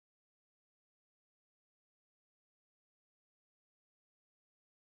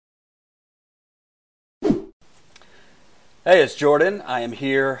Hey, it's Jordan. I am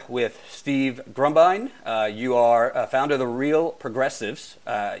here with Steve Grumbine. You are a founder of the Real Progressives.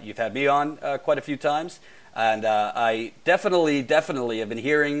 You've had me on quite a few times, and I definitely have been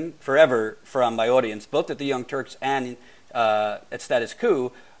hearing forever from my audience, both at the Young Turks and at Status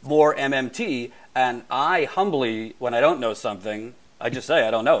Quo, more MMT. And I humbly, when I don't know something, I just say I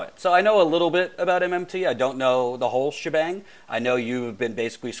don't know it. So I know a little bit about MMT. I don't know the whole shebang. I know you've been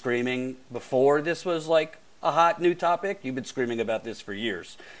basically screaming before this was like a hot new topic. You've been screaming about this for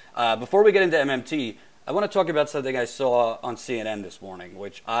years. Before we get into MMT, I want to talk about something I saw on CNN this morning,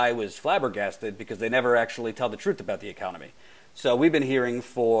 which I was flabbergasted because they never actually tell the truth about the economy. So we've been hearing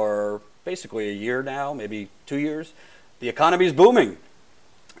for basically a year now, maybe 2 years, the economy is booming,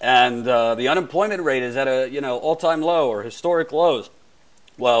 and the unemployment rate is at a all-time low or historic lows.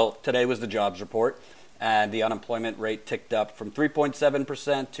 Well, today was the jobs report, and the unemployment rate ticked up from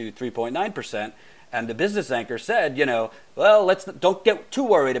 3.7% to 3.9%. And the business anchor said, well, don't get too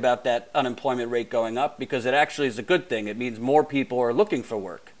worried about that unemployment rate going up because it actually is a good thing. It means more people are looking for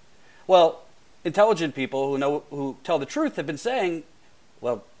work. Well, intelligent people who tell the truth have been saying,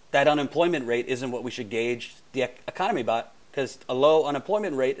 well, that unemployment rate isn't what we should gauge the economy by, because a low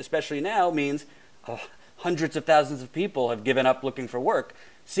unemployment rate, especially now, means hundreds of thousands of people have given up looking for work.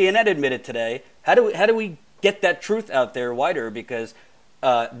 CNN admitted today. How do we get that truth out there wider? Because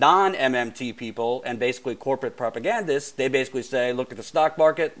non-MMT people and basically corporate propagandists, they basically say, look at the stock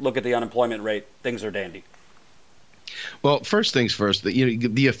market, look at the unemployment rate, things are dandy. Well, first things first,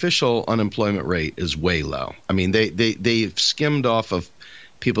 the official unemployment rate is way low. I mean, they've skimmed off of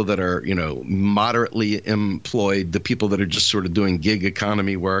people that are, moderately employed, the people that are just sort of doing gig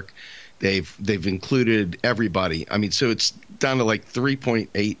economy work. They've included everybody. I mean, so it's down to like 3.8,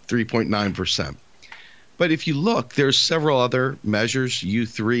 3.9%. But if you look, there's several other measures,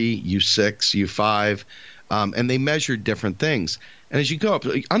 U3, U6, U5, and they measure different things. And as you go up,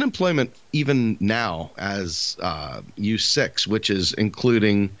 unemployment even now as U6, which is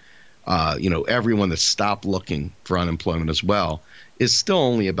including, everyone that stopped looking for unemployment as well, is still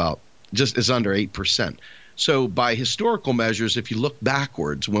only is under 8%. So by historical measures, if you look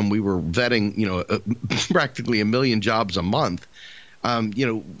backwards when we were vetting, practically 1 million jobs a month,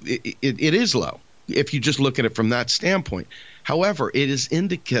 it is low, if you just look at it from that standpoint. However, it is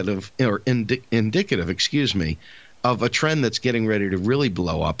indicative, of a trend that's getting ready to really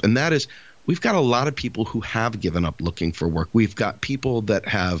blow up. And that is, we've got a lot of people who have given up looking for work. We've got people that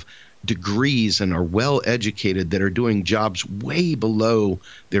have degrees and are well educated that are doing jobs way below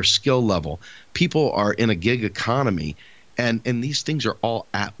their skill level. People are in a gig economy, and these things are all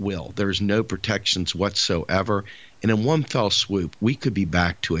at will. There's no protections whatsoever. And in one fell swoop, we could be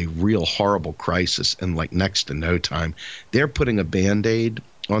back to a real horrible crisis in like next to no time. They're putting a Band-Aid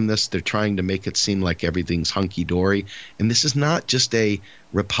on this. They're trying to make it seem like everything's hunky-dory. And this is not just a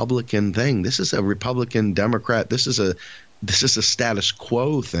Republican thing. This is a Republican Democrat. This is a status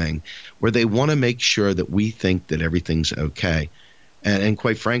quo thing where they want to make sure that we think that everything's okay. And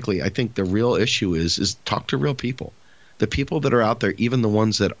quite frankly, I think the real issue is talk to real people. The people that are out there, even the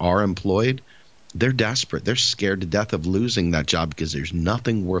ones that are employed, they're desperate. They're scared to death of losing that job because there's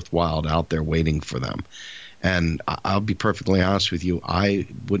nothing worthwhile out there waiting for them. And I'll be perfectly honest with you, I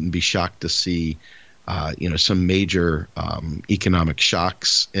wouldn't be shocked to see, some major economic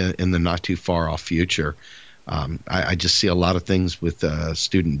shocks in the not too far off future. I just see a lot of things with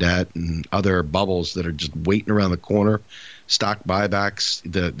student debt and other bubbles that are just waiting around the corner. Stock buybacks,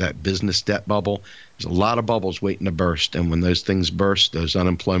 that business debt bubble. There's a lot of bubbles waiting to burst. And when those things burst, those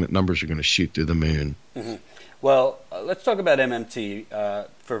unemployment numbers are going to shoot through the moon. Mm-hmm. Well, let's talk about MMT.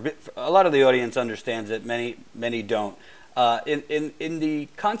 For a lot of the audience understands it. Many don't. In the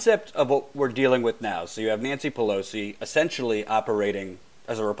concept of what we're dealing with now, so you have Nancy Pelosi essentially operating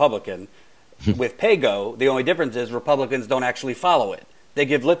as a Republican. With PAYGO, the only difference is Republicans don't actually follow it. They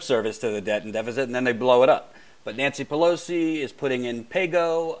give lip service to the debt and deficit, and then they blow it up. But Nancy Pelosi is putting in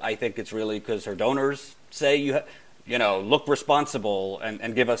PAYGO. I think it's really because her donors say, look responsible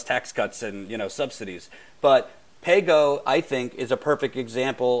and give us tax cuts and, subsidies. But PAYGO, I think, is a perfect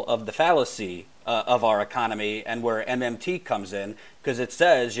example of the fallacy of our economy and where MMT comes in, because it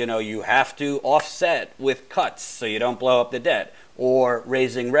says, you have to offset with cuts so you don't blow up the debt, or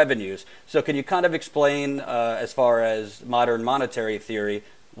raising revenues. So can you kind of explain, as far as modern monetary theory,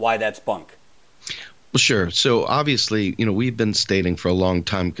 why that's bunk? Well, sure. So obviously, we've been stating for a long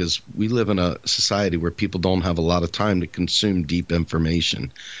time, because we live in a society where people don't have a lot of time to consume deep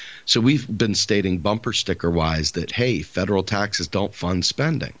information. So we've been stating bumper sticker wise that, hey, federal taxes don't fund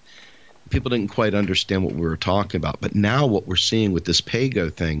spending. People didn't quite understand what we were talking about. But now what we're seeing with this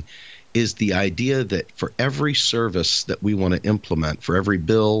PAYGO thing is the idea that for every service that we want to implement, for every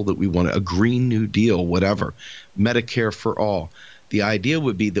bill that we want to, a Green New Deal, whatever, Medicare for all, the idea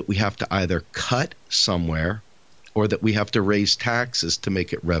would be that we have to either cut somewhere or that we have to raise taxes to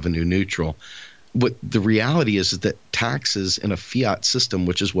make it revenue neutral. What the reality is that taxes in a fiat system,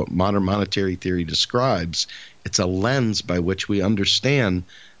 which is what modern monetary theory describes, it's a lens by which we understand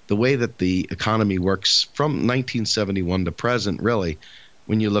the way that the economy works from 1971 to present, really,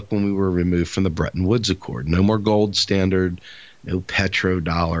 when we were removed from the Bretton Woods Accord. No more gold standard, no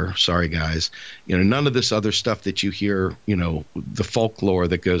petrodollar. Sorry, guys. None of this other stuff that you hear, the folklore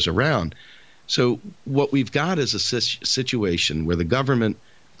that goes around. So what we've got is a situation where the government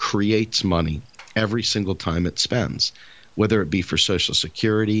creates money every single time it spends, whether it be for Social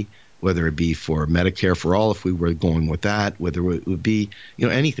Security, whether it be for Medicare for all, if we were going with that, whether it would be,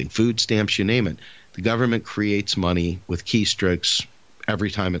 anything, food stamps, you name it. The government creates money with keystrokes every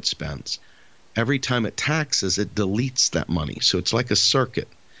time it spends. Every time it taxes, it deletes that money. So it's like a circuit.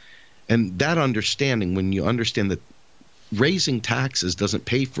 And that understanding, when you understand that raising taxes doesn't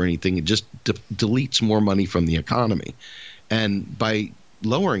pay for anything, it just deletes more money from the economy. And by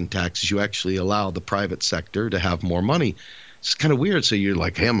lowering taxes, you actually allow the private sector to have more money. It's kind of weird. So you're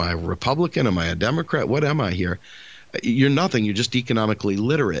like, hey, am I a Republican? Am I a Democrat? What am I here? You're nothing. You're just economically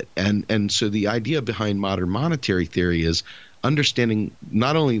literate. And so the idea behind modern monetary theory is understanding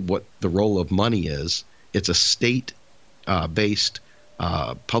not only what the role of money is, it's a state-based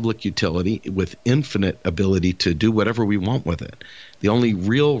public utility with infinite ability to do whatever we want with it. The only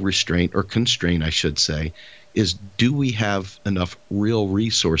real restraint, or constraint, I should say, is do we have enough real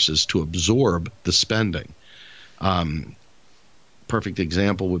resources to absorb the spending? Perfect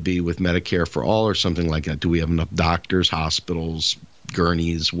example would be with Medicare for all or something like that. Do we have enough doctors, hospitals,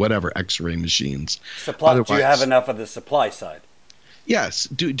 gurneys, whatever, x-ray machines? Do you have enough of the supply side? Yes.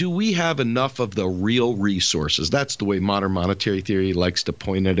 Do we have enough of the real resources? That's the way modern monetary theory likes to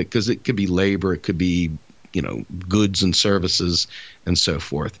point at it, because it could be labor, it could be, goods and services and so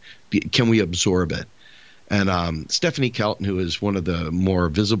forth. Can we absorb it? And Stephanie Kelton, who is one of the more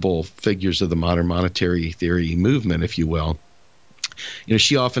visible figures of the modern monetary theory movement, if you will,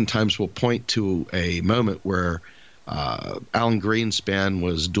 she oftentimes will point to a moment where Alan Greenspan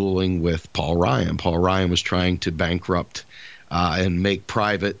was dueling with Paul Ryan. Paul Ryan was trying to bankrupt and make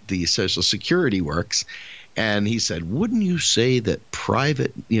private the Social Security works. And he said, wouldn't you say that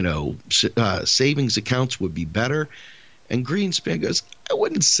private, savings accounts would be better? And Greenspan goes, I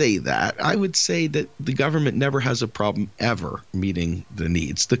wouldn't say that. I would say that the government never has a problem ever meeting the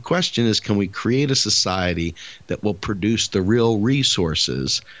needs. The question is, can we create a society that will produce the real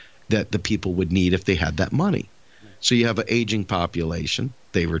resources that the people would need if they had that money? So you have an aging population,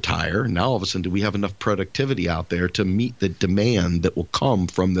 they retire. Now all of a sudden, do we have enough productivity out there to meet the demand that will come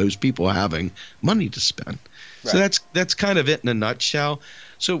from those people having money to spend? Right. So that's kind of it in a nutshell.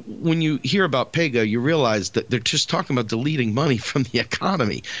 So when you hear about PAYGO, you realize that they're just talking about deleting money from the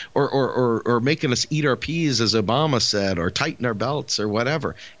economy or making us eat our peas, as Obama said, or tighten our belts or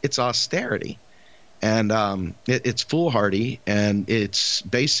whatever. It's austerity. And it's foolhardy, and it's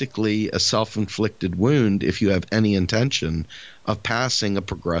basically a self-inflicted wound if you have any intention of passing a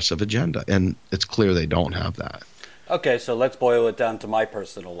progressive agenda. And it's clear they don't have that. Okay, so let's boil it down to my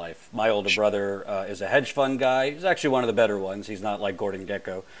personal life. My older brother is a hedge fund guy. He's actually one of the better ones. He's not like Gordon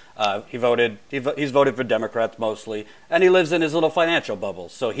Gekko. He's voted for Democrats mostly, and he lives in his little financial bubble.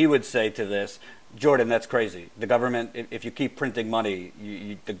 So he would say to this, Jordan, that's crazy. The government, if you keep printing money,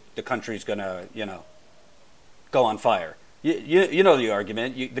 the country's going to, go on fire. You know the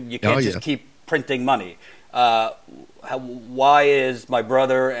argument. You can't just keep printing money. Why is my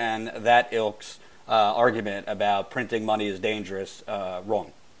brother and that ilk's argument about printing money is dangerous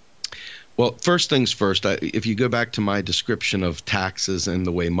wrong? Well, first things first, if you go back to my description of taxes and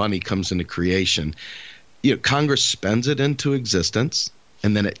the way money comes into creation, Congress spends it into existence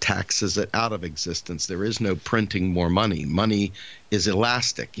and then it taxes it out of existence. There is no printing more money. Money is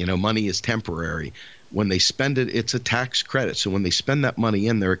elastic. Money is temporary. When they spend it, it's a tax credit. So when they spend that money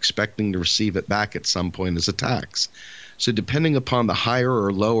in, they're expecting to receive it back at some point as a tax. So depending upon the higher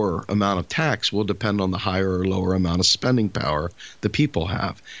or lower amount of tax will depend on the higher or lower amount of spending power the people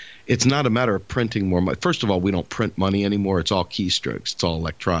have. It's not a matter of printing more money. First of all, we don't print money anymore. It's all keystrokes. It's all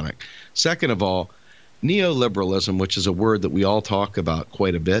electronic. Second of all, neoliberalism, which is a word that we all talk about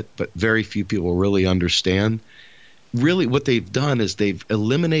quite a bit, but very few people really understand. Really what they've done is they've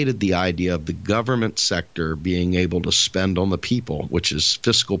eliminated the idea of the government sector being able to spend on the people, which is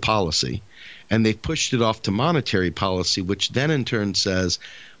fiscal policy. And they've pushed it off to monetary policy, which then in turn says,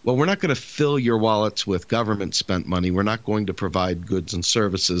 well, we're not going to fill your wallets with government spent money. We're not going to provide goods and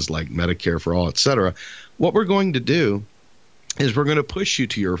services like Medicare for all, et cetera. What we're going to do is we're going to push you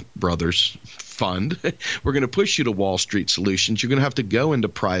to your brother's fund. We're going to push you to Wall Street Solutions. You're going to have to go into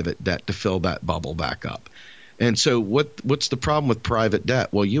private debt to fill that bubble back up. And so what's the problem with private debt?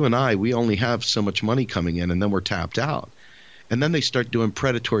 Well, you and I, we only have so much money coming in, and then we're tapped out. And then they start doing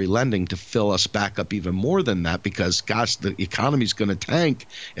predatory lending to fill us back up even more than that because, gosh, the economy's going to tank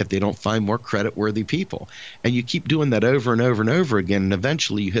if they don't find more credit-worthy people. And you keep doing that over and over and over again, and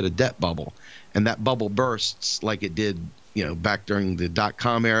eventually you hit a debt bubble. And that bubble bursts like it did, back during the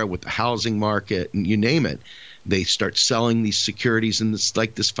dot-com era with the housing market, and you name it. They start selling these securities, and this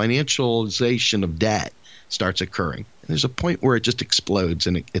financialization of debt starts occurring. And there's a point where it just explodes,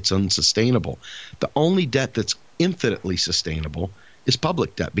 and it's unsustainable. The only debt that's infinitely sustainable is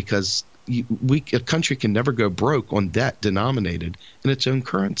public debt because a country can never go broke on debt denominated in its own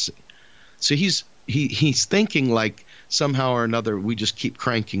currency. So he's thinking like somehow or another we just keep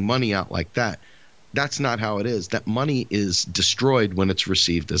cranking money out like that. That's not how it is. That money is destroyed when it's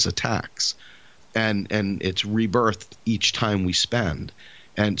received as a tax, and it's rebirthed each time we spend.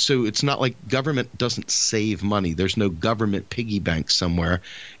 And so it's not like government doesn't save money. There's no government piggy bank somewhere.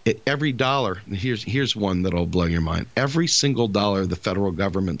 Every dollar, here's one that'll blow your mind. Every single dollar the federal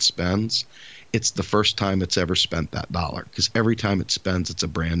government spends, it's the first time it's ever spent that dollar, because every time it spends, it's a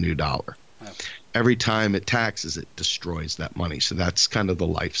brand new dollar. Wow. Every time it taxes, it destroys that money. So that's kind of the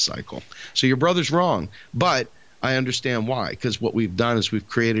life cycle. So your brother's wrong, but I understand why, because what we've done is we've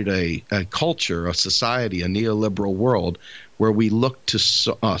created a culture, a society, a neoliberal world where we look to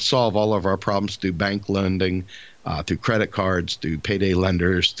solve all of our problems through bank lending, through credit cards, through payday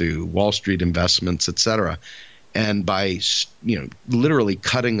lenders, through Wall Street investments, et cetera. And by literally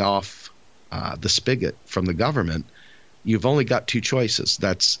cutting off the spigot from the government, you've only got two choices.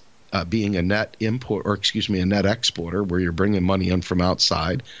 That's being a net exporter, where you're bringing money in from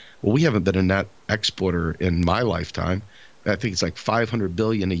outside. Well, we haven't been a net exporter in my lifetime. I think it's like $500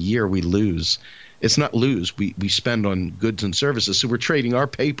 billion a year we lose. It's not lose. We spend on goods and services. So we're trading our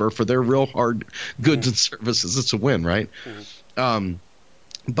paper for their real hard goods and services. It's a win, right?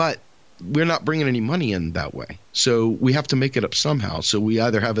 But we're not bringing any money in that way. So we have to make it up somehow. So we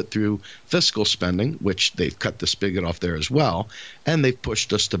either have it through fiscal spending, which they've cut the spigot off there as well, and they've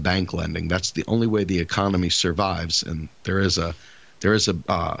pushed us to bank lending. That's the only way the economy survives. And there is a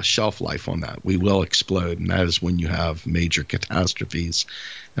shelf life on that. We will explode, and that is when you have major catastrophes.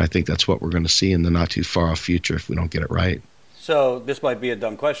 And I think that's what we're going to see in the not too far off future if we don't get it right. So this might be a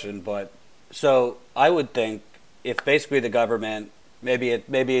dumb question, but so I would think if basically the government, maybe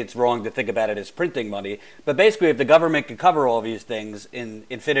it's wrong to think about it as printing money, but basically if the government can cover all these things in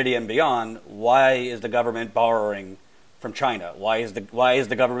infinity and beyond, why is the government borrowing from China? Why is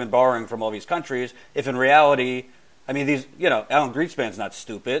the government borrowing from all these countries if in reality, I mean, Alan Greenspan's not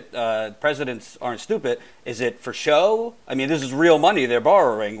stupid. Presidents aren't stupid. Is it for show? I mean, this is real money they're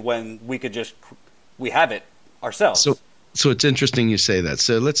borrowing when we have it ourselves. So it's interesting you say that.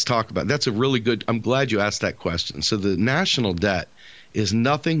 So let's talk about that's a really good. I'm glad you asked that question. So the national debt is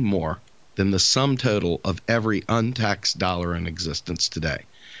nothing more than the sum total of every untaxed dollar in existence today.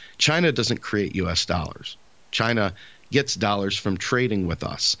 China doesn't create U.S. dollars. China gets dollars from trading with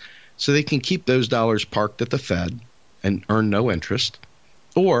us. So they can keep those dollars parked at the Fed and earn no interest.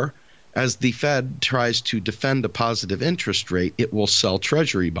 Or, as the Fed tries to defend a positive interest rate, it will sell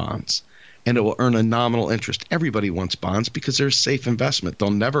treasury bonds, and it will earn a nominal interest. Everybody wants bonds because they're a safe investment. They'll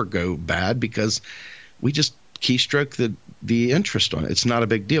never go bad because we just keystroke the interest on it. It's not a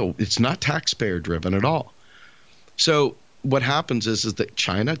big deal. It's not taxpayer driven at all. So what happens is that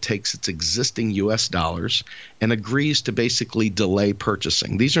China takes its existing U.S. dollars and agrees to basically delay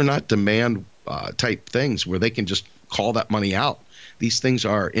purchasing. These are not demand type things where they can just call that money out. These things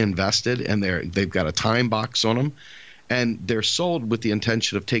are invested, and they've got a time box on them, and they're sold with the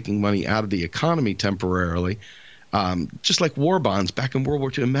intention of taking money out of the economy temporarily, just like war bonds back in World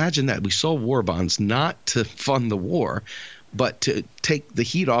War II. Imagine that. We sold war bonds not to fund the war, but to take the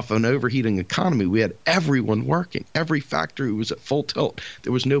heat off an overheating economy. We had everyone working. Every factory was at full tilt.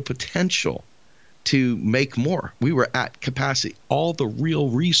 There was no potential to make more. We were at capacity. All the real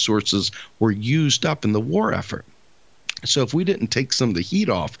resources were used up in the war effort. So if we didn't take some of the heat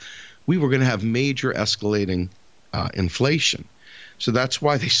off, we were going to have major escalating inflation. So that's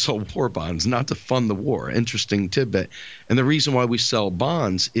why they sell war bonds, not to fund the war. Interesting tidbit. And the reason why we sell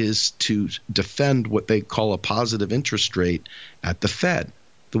bonds is to defend what they call a positive interest rate at the Fed.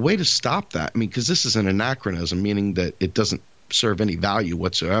 The way to stop that, because this is an anachronism, meaning that it doesn't serve any value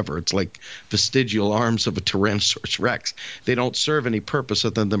whatsoever. It's like vestigial arms of a Tyrannosaurus Rex. They don't serve any purpose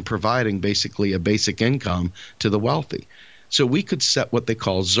other than providing basically a basic income to the wealthy. So we could set what they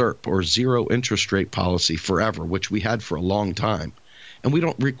call ZIRP, or zero interest rate policy, forever, which we had for a long time. And we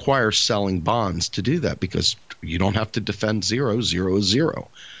don't require selling bonds to do that because you don't have to defend zero. Zero is zero.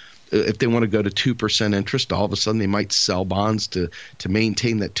 If they want to go to 2% interest, all of a sudden they might sell bonds to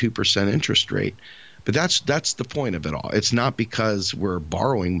maintain that 2% interest rate. But that's the point of it all. It's not because we're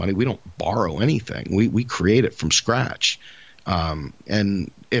borrowing money. We don't borrow anything. We create it from scratch.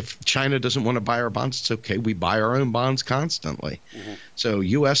 And if China doesn't want to buy our bonds, it's okay. We buy our own bonds constantly. Mm-hmm. So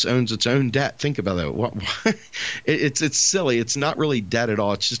U.S. owns its own debt. Think about that. It's silly. It's not really debt at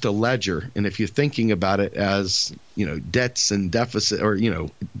all. It's just a ledger. And if you're thinking about it as, debts and deficit, or,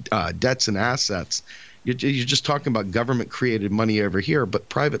 debts and assets, you're just talking about government created money over here, but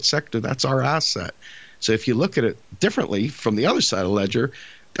private sector, that's our asset. So if you look at it differently from the other side of the ledger,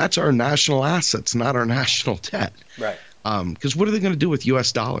 that's our national assets, not our national debt. Right. Because what are they going to do with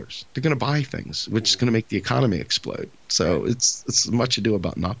U.S. dollars? They're going to buy things, which is going to make the economy explode. So it's much ado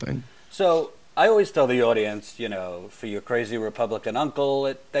about nothing. So I always tell the audience, for your crazy Republican uncle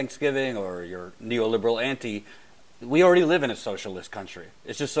at Thanksgiving or your neoliberal auntie, we already live in a socialist country.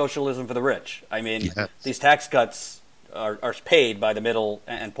 It's just socialism for the rich. I mean, These tax cuts are paid by the middle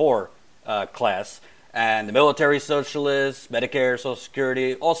and poor class, and the military socialists, Medicare, Social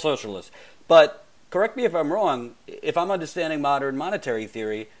Security, all socialists. But correct me if I'm wrong, if I'm understanding modern monetary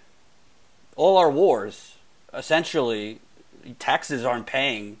theory, all our wars, essentially, taxes aren't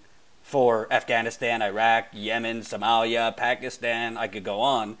paying for Afghanistan, Iraq, Yemen, Somalia, Pakistan, I could go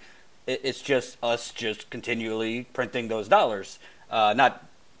on. It's just us just continually printing those dollars. Not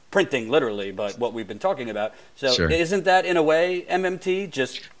printing literally, but what we've been talking about. So Isn't that, in a way, MMT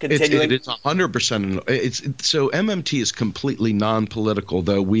just continuing? It's 100%. So MMT is completely non-political,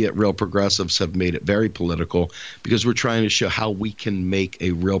 though we at Real Progressives have made it very political because we're trying to show how we can make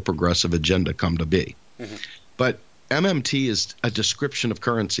a real progressive agenda come to be. Mm-hmm. But MMT is a description of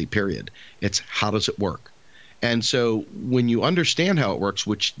currency, period. It's how does it work? And so when you understand how it works,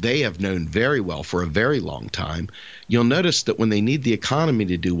 which they have known very well for a very long time, you'll notice that when they need the economy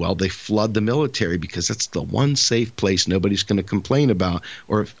to do well, they flood the military because that's the one safe place nobody's going to complain about,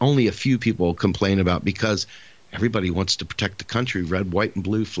 or if only a few people will complain about, because everybody wants to protect the country, red, white, and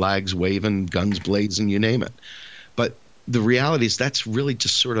blue flags waving, guns blazing, you name it. But the reality is that's really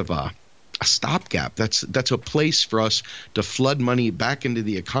just sort of a stopgap. That's a place for us to flood money back into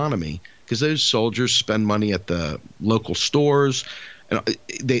the economy, because those soldiers spend money at the local stores. And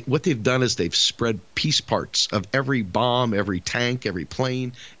what they've done is they've spread piece parts of every bomb, every tank, every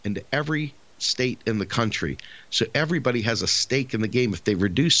plane into every state in the country. So everybody has a stake in the game. If they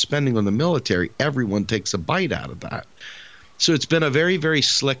reduce spending on the military, everyone takes a bite out of that. So it's been a very, very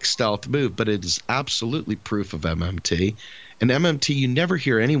slick stealth move, but it is absolutely proof of MMT. And MMT, you never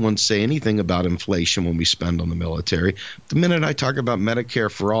hear anyone say anything about inflation when we spend on the military. The minute I talk about Medicare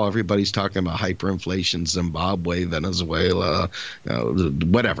for all, everybody's talking about hyperinflation, Zimbabwe, Venezuela,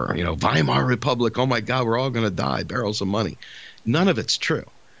 whatever, Weimar Republic. Oh, my God, we're all going to die, barrels of money. None of it's true.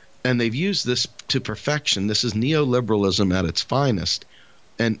 And they've used this to perfection. This is neoliberalism at its finest.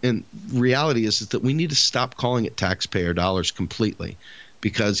 And reality is that we need to stop calling it taxpayer dollars completely,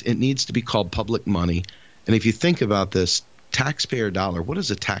 because it needs to be called public money. And if you think about this, taxpayer dollar, what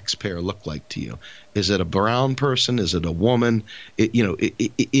does a taxpayer look like to you? Is it a brown person? Is it a woman? It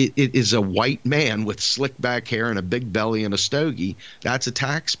is a white man with slick back hair and a big belly and a stogie. That's a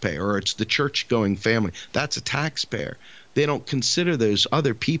taxpayer. Or it's the church-going family. That's a taxpayer. They don't consider those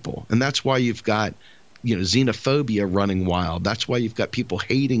other people. And that's why you've got xenophobia running wild. That's why you've got people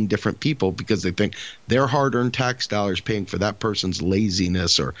hating different people, because they think their hard-earned tax dollars paying for that person's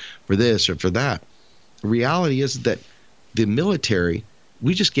laziness or for this or for that. The reality is that the military,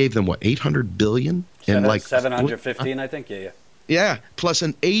 we just gave them, what, $800 billion? And like 715, I think. Yeah, plus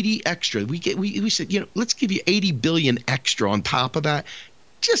an 80 extra. We said, let's give you 80 billion extra on top of that,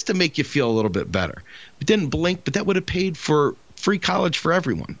 just to make you feel a little bit better. We didn't blink, but that would have paid for free college for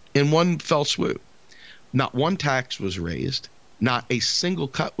everyone in one fell swoop. Not one tax was raised. Not a single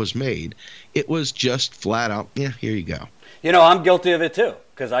cut was made. It was just flat out, here you go. I'm guilty of it too,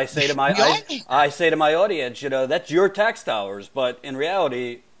 because I say to my audience, that's your tax dollars, but in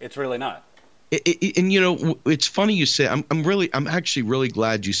reality, it's really not. It's funny you say. I'm actually really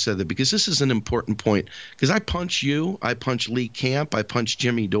glad you said that, because this is an important point. Because I punch you, I punch Lee Camp, I punch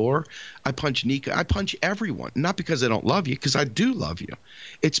Jimmy Dore, I punch Nika, I punch everyone. Not because I don't love you, because I do love you.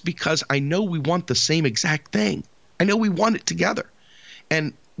 It's because I know we want the same exact thing. I know we want it together.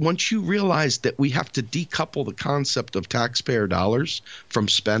 And once you realize that we have to decouple the concept of taxpayer dollars from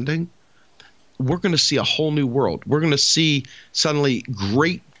spending, we're going to see a whole new world. We're going to see suddenly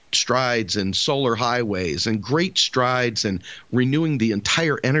great strides in solar highways and great strides in renewing the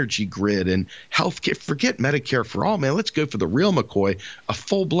entire energy grid and healthcare. Forget Medicare for all, man. Let's go for the real McCoy, a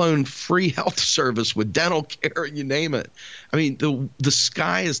full-blown free health service with dental care, you name it. I mean, the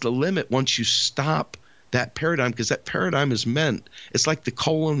sky is the limit once you stop that paradigm, because that paradigm is meant, it's like the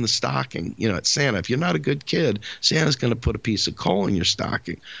coal in the stocking, at Santa. If you're not a good kid, Santa's going to put a piece of coal in your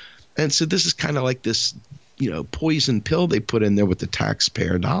stocking. And so this is kind of like this poison pill they put in there with the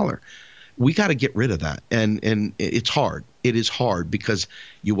taxpayer dollar. We got to get rid of that. And it's hard. It is hard because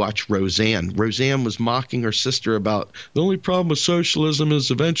you watch Roseanne. Roseanne was mocking her sister about the only problem with socialism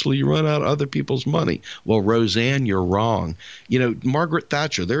is eventually you run out of other people's money. Well, Roseanne, you're wrong. Margaret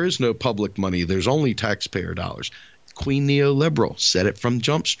Thatcher, there is no public money. There's only taxpayer dollars. Queen neoliberal said it from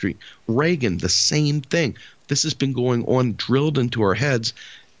Jump Street. Reagan, the same thing. This has been going on, drilled into our heads.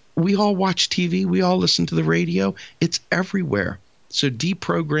 We all watch TV. We all listen to the radio. It's everywhere. So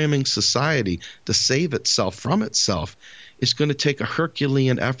deprogramming society to save itself from itself is going to take a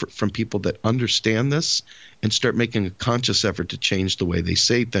Herculean effort from people that understand this and start making a conscious effort to change the way they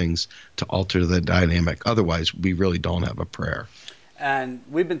say things to alter the dynamic. Otherwise, we really don't have a prayer. And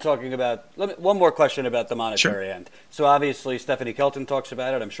we've been talking about, one more question about the monetary end. So obviously, Stephanie Kelton talks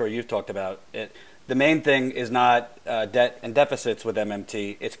about it. I'm sure you've talked about it. The main thing is not debt and deficits with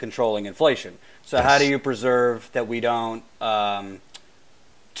MMT, it's controlling inflation. So yes. How do you preserve that we don't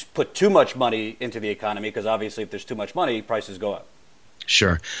put too much money into the economy? Because obviously if there's too much money, prices go up.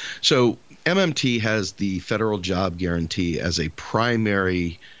 Sure. So MMT has the federal job guarantee as a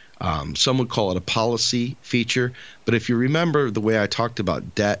primary, some would call it a policy feature. But if you remember the way I talked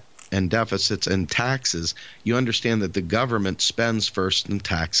about debt and deficits and taxes, you understand that the government spends first and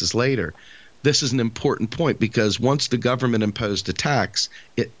taxes later. This is an important point because once the government imposed a tax,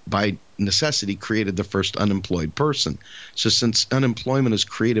 it by necessity created the first unemployed person. So since unemployment is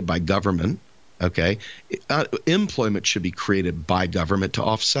created by government, employment should be created by government to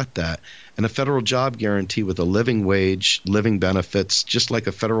offset that. And a federal job guarantee with a living wage, living benefits, just like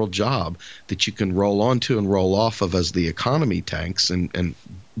a federal job that you can roll onto and roll off of as the economy tanks and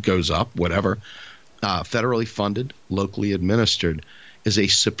goes up, whatever, federally funded, locally administered, is a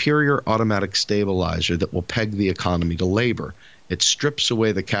superior automatic stabilizer that will peg the economy to labor. It strips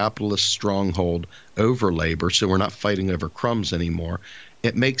away the capitalist stronghold over labor, so we're not fighting over crumbs anymore.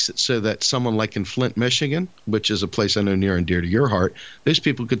 It makes it so that someone like in Flint, Michigan, which is a place I know near and dear to your heart, those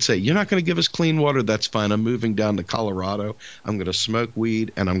people could say, you're not going to give us clean water, that's fine. I'm moving down to Colorado. I'm going to smoke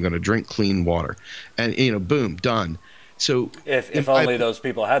weed, and I'm going to drink clean water. And, boom, done. So if only those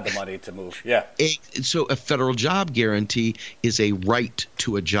people had the money to move, yeah. So a federal job guarantee is a right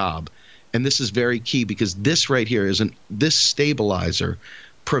to a job. And this is very key because this right here this stabilizer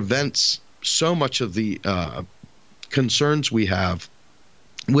prevents so much of the concerns we have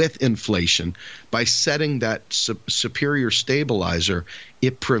with inflation. By setting that superior stabilizer,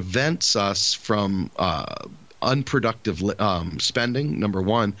 it prevents us from unproductive spending, number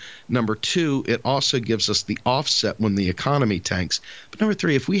one. Number two, it also gives us the offset when the economy tanks. But number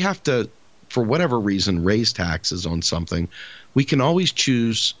three, if we have to, for whatever reason, raise taxes on something, we can always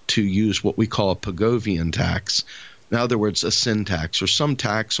choose to use what we call a Pigovian tax. In other words, a sin tax or some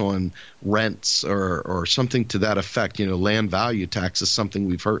tax on rents or something to that effect. Land value tax is something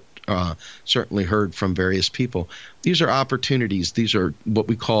we've certainly heard from various people. These are opportunities. These are what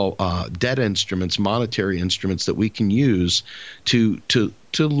we call debt instruments, monetary instruments that we can use to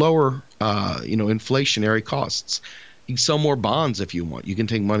lower inflationary costs. You can sell more bonds if you want. You can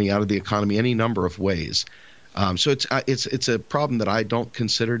take money out of the economy any number of ways. So it's a problem that I don't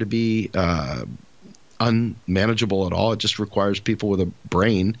consider to be unmanageable at all. It just requires people with a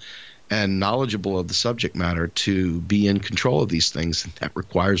brain and knowledgeable of the subject matter to be in control of these things. And that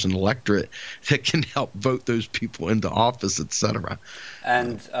requires an electorate that can help vote those people into office, et cetera.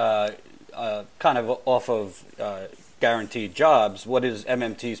 And kind of off of guaranteed jobs, what is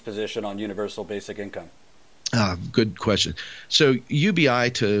MMT's position on universal basic income? Good question. So UBI,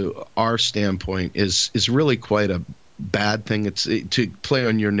 to our standpoint, is really quite a bad thing. It's to play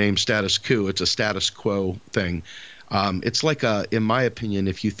on your name, status quo. It's a status quo thing. It's like in my opinion,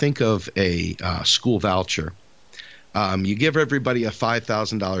 if you think of a school voucher, you give everybody a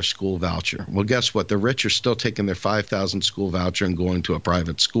 $5,000 school voucher. Well, guess what? The rich are still taking their $5,000 school voucher and going to a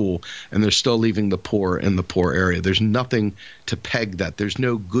private school, and they're still leaving the poor in the poor area. There's nothing to peg that. There's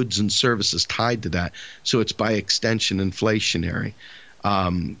no goods and services tied to that. So it's by extension inflationary.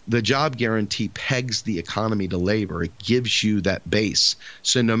 The job guarantee pegs the economy to labor. It gives you that base.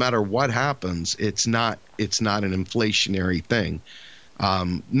 So no matter what happens, it's not an inflationary thing.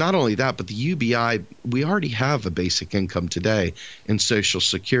 Not only that, but the UBI, we already have a basic income today in Social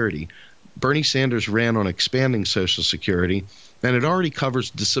Security. Bernie Sanders ran on expanding Social Security, and it already covers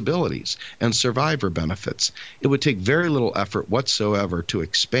disabilities and survivor benefits. It would take very little effort whatsoever to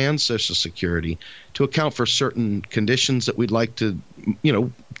expand Social Security to account for certain conditions that we'd like to,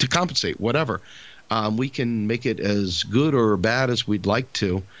 to compensate, whatever. We can make it as good or bad as we'd like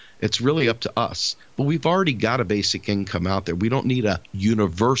to. It's really up to us. But we've already got a basic income out there. We don't need a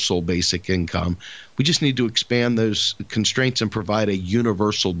universal basic income. We just need to expand those constraints and provide a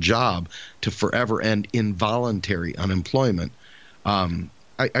universal job to forever end involuntary unemployment.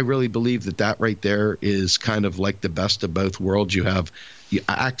 I really believe that right there is kind of like the best of both worlds. You have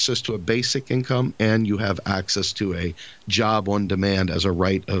access to a basic income and you have access to a job on demand as a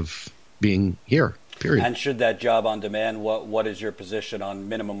right of being here. Period. And should that job on demand, what is your position on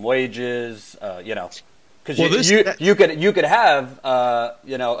minimum wages? Because you could have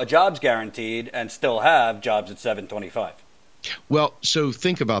a jobs guaranteed and still have jobs at $7.25. Well, so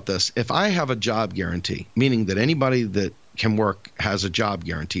think about this. If I have a job guarantee, meaning that anybody that can work has a job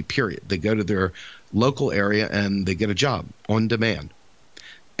guarantee, period. They go to their local area and they get a job on demand.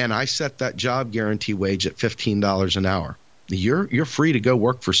 And I set that job guarantee wage at $15 an hour. You're free to go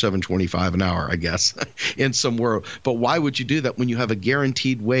work for $7.25 an hour, I guess, in some world. But why would you do that when you have a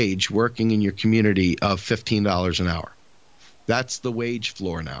guaranteed wage working in your community of $15 an hour? That's the wage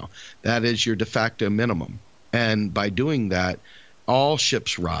floor now. That is your de facto minimum. And by doing that, all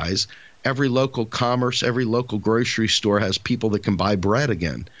ships rise. Every local commerce, every local grocery store has people that can buy bread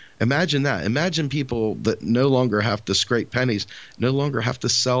again. Imagine that. Imagine people that no longer have to scrape pennies, no longer have to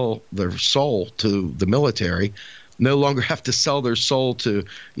sell their soul to the military, no longer have to sell their soul to,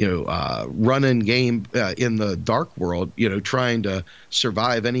 run in game in the dark world, trying to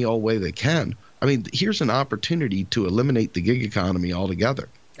survive any old way they can. I mean, here's an opportunity to eliminate the gig economy altogether.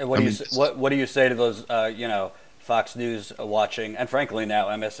 And what do you say to those, Fox News watching, and frankly now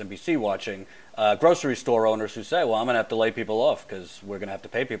MSNBC watching, grocery store owners who say, well, I'm going to have to lay people off because we're going to have to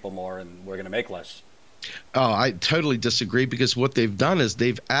pay people more and we're going to make less? Oh, I totally disagree, because what they've done is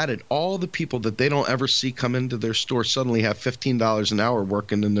they've added all the people that they don't ever see come into their store suddenly have $15 an hour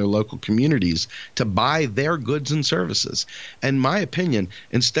working in their local communities to buy their goods and services. In my opinion,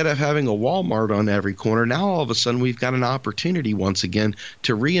 instead of having a Walmart on every corner, now all of a sudden we've got an opportunity once again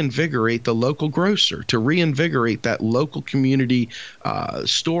to reinvigorate the local grocer, to reinvigorate that local community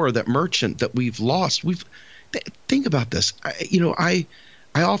store, that merchant that we've lost. Think about this.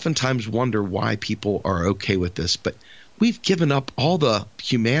 I oftentimes wonder why people are okay with this, but we've given up all the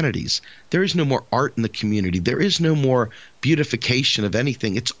humanities. There is no more art in the community. There is no more beautification of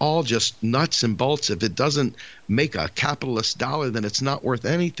anything. It's all just nuts and bolts. If it doesn't make a capitalist dollar, then it's not worth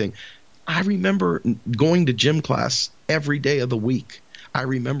anything. I remember going to gym class every day of the week. I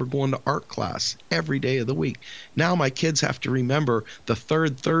remember going to art class every day of the week. Now my kids have to remember the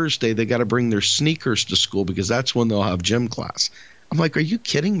third Thursday they got to bring their sneakers to school because that's when they'll have gym class. I'm like, are you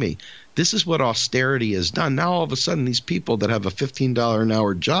kidding me? This is what austerity has done. Now all of a sudden these people that have a $15 an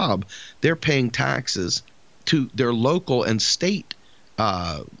hour job, they're paying taxes to their local and state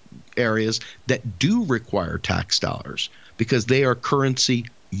areas that do require tax dollars because they are currency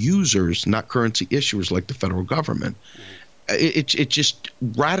users, not currency issuers like the federal government. It just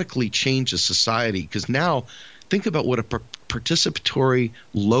radically changes society, because now think about what a participatory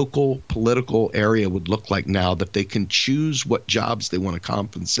local political area would look like now, that they can choose what jobs they want to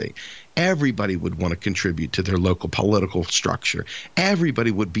compensate. Everybody would want to contribute to their local political structure.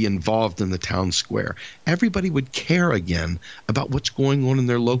 Everybody would be involved in the town square. Everybody would care again about what's going on in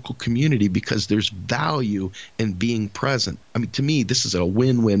their local community because there's value in being present. I mean, to me, this is a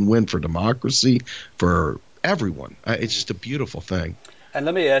win-win-win for democracy, for everyone. It's just a beautiful thing. And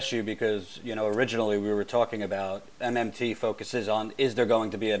let me ask you, because, originally we were talking about MMT focuses on, is there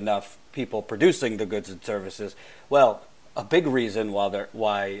going to be enough people producing the goods and services? Well, a big reason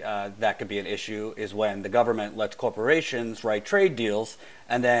why that could be an issue is when the government lets corporations write trade deals,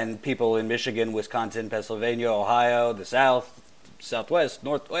 and then people in Michigan, Wisconsin, Pennsylvania, Ohio, the South, Southwest,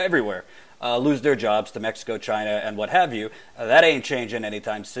 North, everywhere, lose their jobs to Mexico, China, and what have you. That ain't changing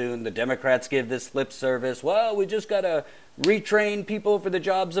anytime soon. The Democrats give this lip service. Well, we just got to retrain people for the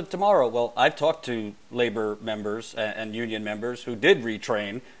jobs of tomorrow. Well, I've talked to labor members and union members who did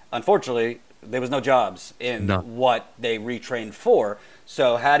retrain. Unfortunately, there was no jobs in what they retrained for.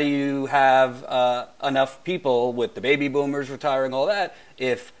 So how do you have enough people with the baby boomers retiring, all that,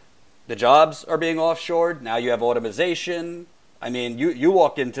 if the jobs are being offshored? Now you have automation. I mean, you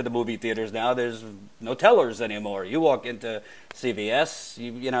walk into the movie theaters now, there's no tellers anymore. You walk into CVS,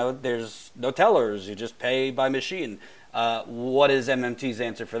 you know, there's no tellers. You just pay by machine. What is MMT's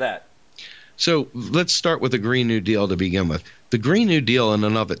answer for that? So let's start with the Green New Deal to begin with. The Green New Deal in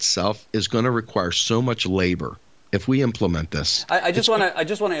and of itself is going to require so much labor if we implement this. I just want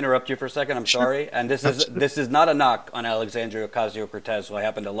to interrupt you for a second. I'm sorry, and this is not a knock on Alexandria Ocasio-Cortez, who I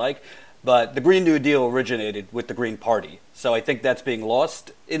happen to like, but the Green New Deal originated with the Green Party, so I think that's being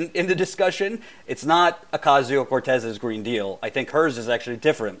lost in the discussion. It's not Ocasio-Cortez's Green Deal. I think hers is actually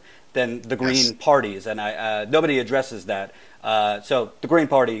different than the Green Party's, and nobody addresses that. So the Green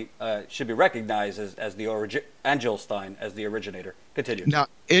Party should be recognized as the and Jill Stein as the originator. Continue. Now,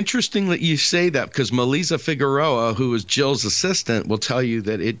 interesting that you say that, because Melissa Figueroa, who was Jill's assistant, will tell you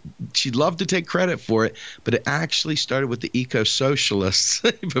that she'd love to take credit for it, but it actually started with the eco-socialists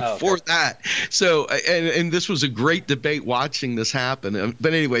before that. So, and this was a great debate watching this happen.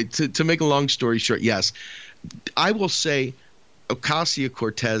 But anyway, to make a long story short, yes, I will say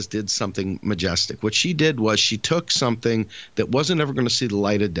Ocasio-Cortez did something majestic. What she did was she took something that wasn't ever going to see the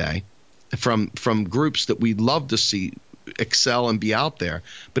light of day from groups that we'd love to see excel and be out there.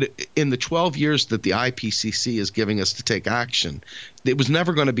 But in the 12 years that the IPCC is giving us to take action, it was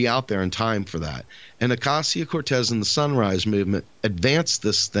never going to be out there in time for that. And Ocasio-Cortez and the Sunrise Movement advanced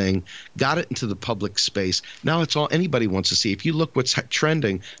this thing, got it into the public space. Now it's all anybody wants to see. If you look what's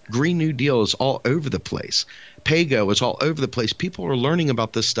trending, Green New Deal is all over the place. PAYGO is all over the place. People are learning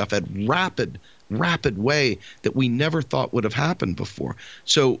about this stuff at rapid way that we never thought would have happened before.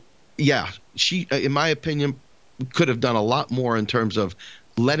 So, yeah, she, in my opinion, could have done a lot more in terms of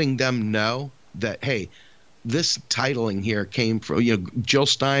letting them know that, hey, this titling here came from, Jill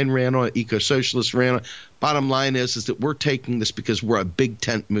Stein ran on it, eco-socialists ran on it. Bottom line is that we're taking this because we're a big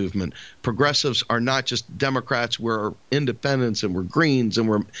tent movement. Progressives are not just Democrats, we're independents and we're Greens and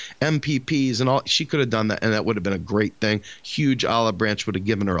we're MPPs and all. She could have done that, and that would have been a great thing. Huge olive branch would have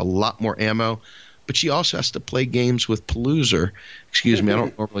given her a lot more ammo. But she also has to play games with Palooza. Excuse me, I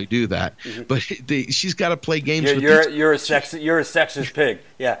don't normally do that. But she's got to play games with you're a sexist pig.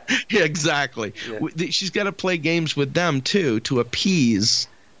 Yeah. Yeah, exactly. Yeah. She's got to play games with them too to appease,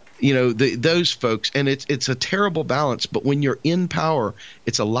 those folks. And it's a terrible balance. But when you're in power,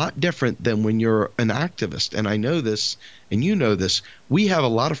 it's a lot different than when you're an activist. And I know this, and you know this. We have a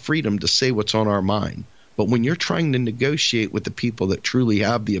lot of freedom to say what's on our mind. But when you're trying to negotiate with the people that truly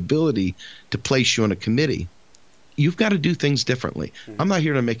have the ability to place you on a committee, you've got to do things differently. I'm not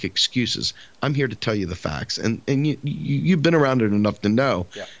here to make excuses. I'm here to tell you the facts. And you've been around it enough to know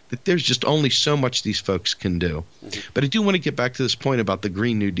that there's just only so much these folks can do. But I do want to get back to this point about the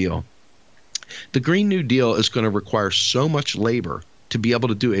Green New Deal. The Green New Deal is going to require so much labor to be able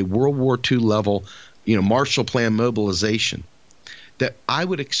to do a World War II level, Marshall Plan mobilization, that I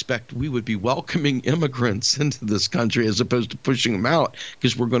would expect we would be welcoming immigrants into this country as opposed to pushing them out,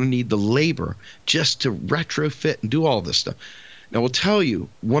 because we're going to need the labor just to retrofit and do all this stuff. Now, I'll tell you,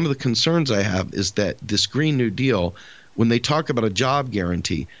 one of the concerns I have is that this Green New Deal, when they talk about a job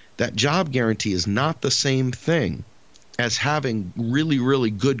guarantee, that job guarantee is not the same thing as having really, really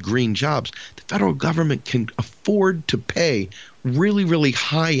good green jobs. The federal government can afford to pay really, really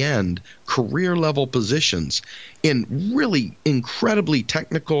high-end career-level positions in really incredibly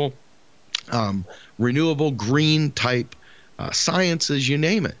technical, renewable, green-type sciences, you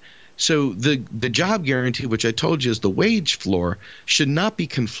name it. So the job guarantee, which I told you is the wage floor, should not be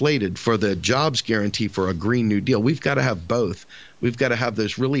conflated for the jobs guarantee for a Green New Deal. We've got to have both. We've got to have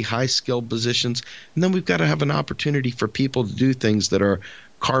those really high-skilled positions, and then we've got to have an opportunity for people to do things that are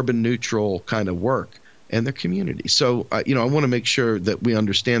carbon-neutral kind of work in their community. So, I want to make sure that we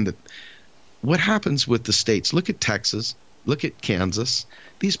understand that what happens with the states. Look at Texas. Look at Kansas.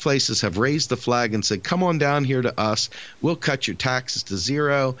 These places have raised the flag and said, come on down here to us. We'll cut your taxes to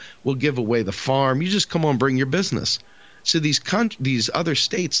zero. We'll give away the farm. You just come on, bring your business. So these other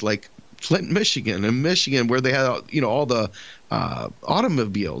states like Flint, Michigan, and Michigan, where they had all the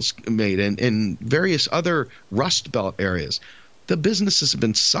automobiles made, and various other Rust Belt areas, the businesses have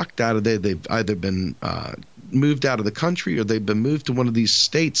been sucked out of there. They've either been moved out of the country, or they've been moved to one of these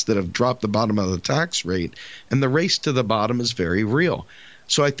states that have dropped the bottom of the tax rate, and the race to the bottom is very real.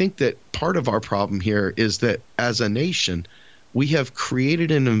 So I think that part of our problem here is that as a nation, we have created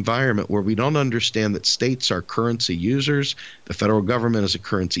an environment where we don't understand that states are currency users. The federal government is a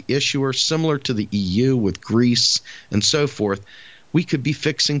currency issuer, similar to the EU with Greece and so forth. We could be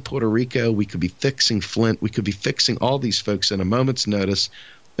fixing Puerto Rico. We could be fixing Flint. We could be fixing all these folks in a moment's notice.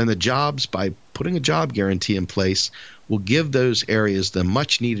 And the jobs, by putting a job guarantee in place, will give those areas the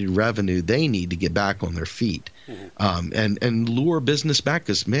much needed revenue they need to get back on their feet. And lure business back,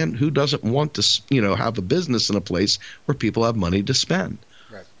 because man, who doesn't want to have a business in a place where people have money to spend?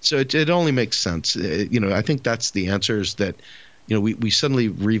 Right. So it only makes sense. I think that's the answer, is that we suddenly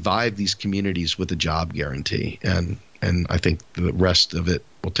revive these communities with a job guarantee, and I think the rest of it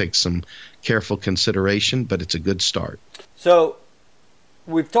will take some careful consideration, but it's a good start. So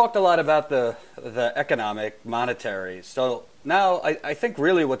we've talked a lot about the economic, monetary. So now I think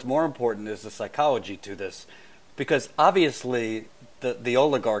really what's more important is the psychology to this, because obviously the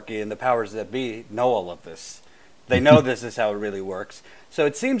oligarchy and the powers that be know all of this. They know this is how it really works. So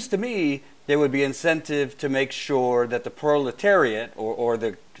it seems to me there would be incentive to make sure that the proletariat or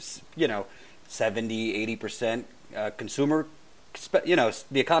the 70-80% consumer,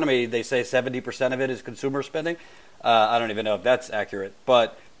 the economy, they say 70% of it is consumer spending. I don't even know if that's accurate,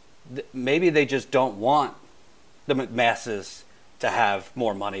 but maybe they just don't want the masses to have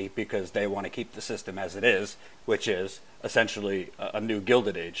more money because they want to keep the system as it is, which is essentially a new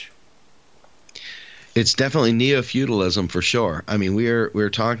Gilded Age. It's definitely neo-feudalism for sure. I mean, we're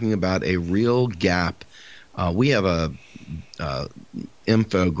talking about a real gap. We have a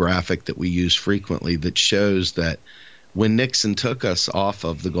infographic that we use frequently that shows that when Nixon took us off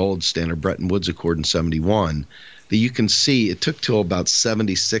of the gold standard, Bretton Woods Accord in 71, that you can see it took till about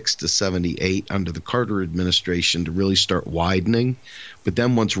 76 to 78 under the Carter administration to really start widening. But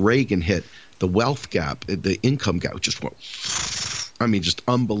then once Reagan hit, the wealth gap, the income gap just went, just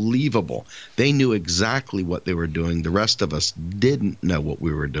unbelievable. They knew exactly what they were doing. The rest of us didn't know what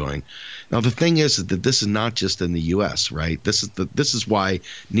we were doing. Now, the thing is that this is not just in the U.S., right? This is why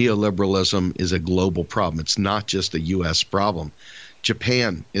neoliberalism is a global problem. It's not just a U.S. problem.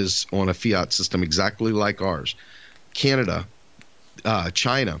 Japan is on a fiat system exactly like ours. Canada,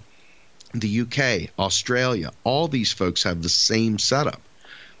 China, the UK, Australia, all these folks have the same setup.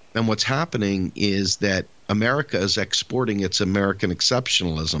 And what's happening is that America is exporting its American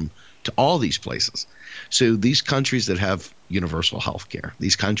exceptionalism to all these places. So these countries that have universal health care,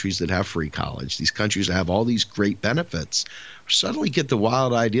 these countries that have free college, these countries that have all these great benefits, suddenly get the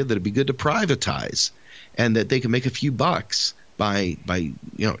wild idea that it'd be good to privatize and that they can make a few bucks by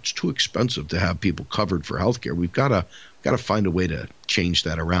it's too expensive to have people covered for health care. We've got to find a way to change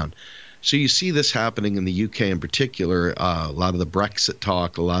that around. So you see this happening in the UK in particular, a lot of the Brexit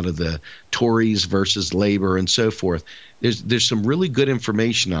talk, a lot of the Tories versus Labour and so forth. There's some really good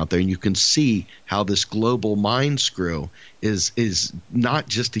information out there, and you can see how this global mind screw is not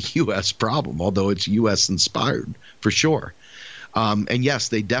just a U.S. problem, although it's U.S. inspired for sure. And yes,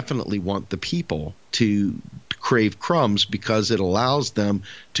 they definitely want the people to crave crumbs because it allows them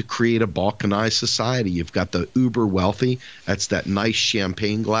to create a balkanized society. You've got the uber wealthy. That's that nice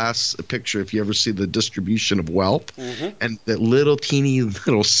champagne glass picture if you ever see the distribution of wealth. Mm-hmm. And that little teeny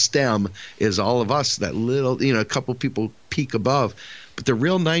little stem is all of us, that little, a couple people peak above. But the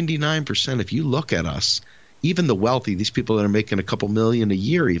real 99%, if you look at us, even the wealthy, these people that are making a couple million a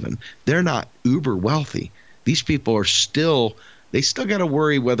year even, they're not uber wealthy. These people are still – they still got to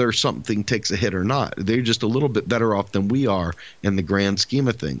worry whether something takes a hit or not. They're just a little bit better off than we are in the grand scheme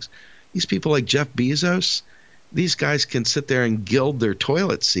of things. These people like Jeff Bezos, these guys can sit there and gild their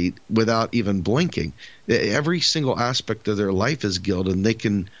toilet seat without even blinking. Every single aspect of their life is gilded, and they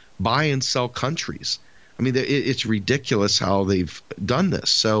can buy and sell countries. I mean, it's ridiculous how they've done this.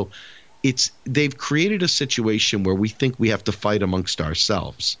 So they've created a situation where we think we have to fight amongst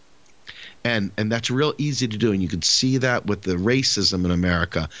ourselves. And that's real easy to do, and you can see that with the racism in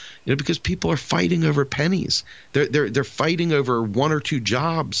America, because people are fighting over pennies. They're fighting over one or two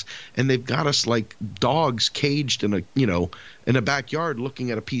jobs, and they've got us like dogs caged in a backyard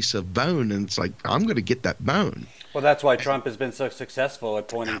looking at a piece of bone, and it's like, I'm going to get that bone. Well, that's why Trump has been so successful at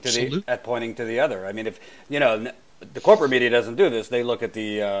pointing to the other. I mean, if the corporate media doesn't do this. They look at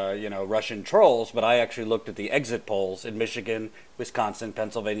the Russian trolls, but I actually looked at the exit polls in Michigan, Wisconsin,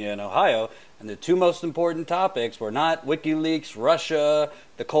 Pennsylvania, and Ohio, and the two most important topics were not WikiLeaks, Russia,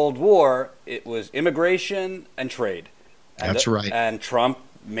 the Cold War. It was immigration and trade. That's right. And Trump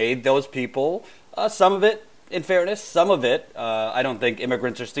made those people, some of it, in fairness, some of it, I don't think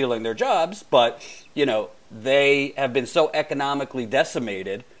immigrants are stealing their jobs, but they have been so economically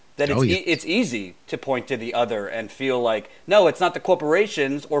decimated that it's easy to point to the other and feel like, no, it's not the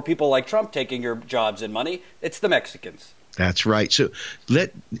corporations or people like Trump taking your jobs and money. It's the Mexicans. That's right. So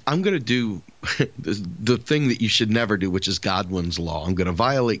I'm going to do the thing that you should never do, which is Godwin's law. I'm going to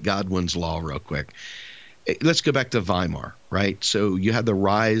violate Godwin's law real quick. let's go back to Weimar, right? So you had the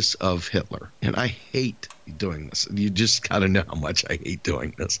rise of Hitler, and I hate doing this. You just got to know how much I hate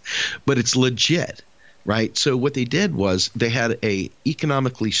doing this, but it's legit, right? So what they did was they had a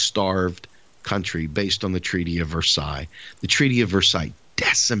economically starved country based on the Treaty of Versailles. The Treaty of Versailles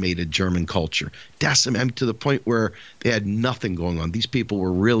decimated German culture, decimated to the point where they had nothing going on. These people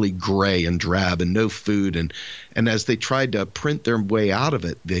were really gray and drab and no food. And as they tried to print their way out of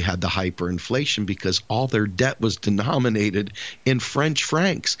it, they had the hyperinflation because all their debt was denominated in French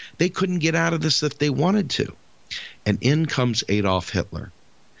francs. They couldn't get out of this if they wanted to. And in comes Adolf Hitler.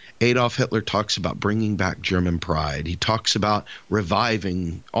 Adolf Hitler talks about bringing back German pride. He talks about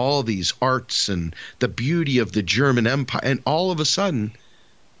reviving all these arts and the beauty of the German Empire. And all of a sudden,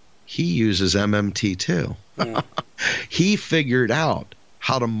 he uses MMT too. Yeah. He figured out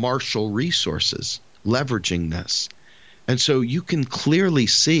how to marshal resources, leveraging this. And so you can clearly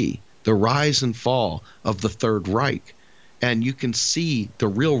see the rise and fall of the Third Reich. And you can see the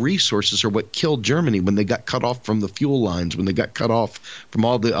real resources are what killed Germany when they got cut off from the fuel lines, when they got cut off from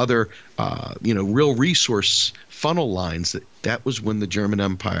all the other, real resource funnel lines. That was when the German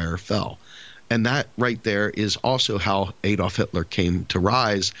Empire fell. And that right there is also how Adolf Hitler came to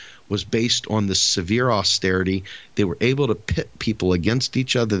rise, was based on this severe austerity. They were able to pit people against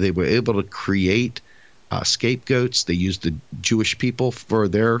each other. They were able to create scapegoats. They used the Jewish people for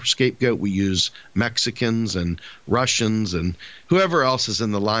their scapegoat. We use Mexicans and Russians and whoever else is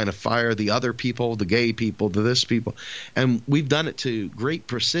in the line of fire, the other people, the gay people, the this people. And we've done it to great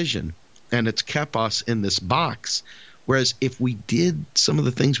precision, and it's kept us in this box. Whereas if we did some of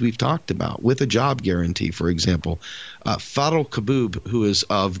the things we've talked about with a job guarantee, for example, Fadl Kaboub, who is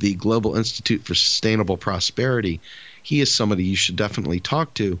of the Global Institute for Sustainable Prosperity, he is somebody you should definitely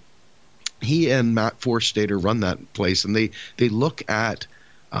talk to. He and Matt Forstater run that place, and they look at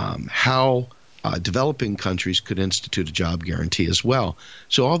how developing countries could institute a job guarantee as well.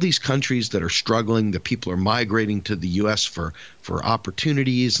 So all these countries that are struggling, that people are migrating to the U.S. for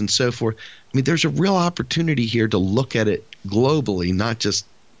opportunities and so forth. I mean, there's a real opportunity here to look at it globally, not just,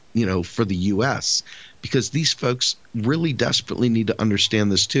 for the U.S., because these folks really desperately need to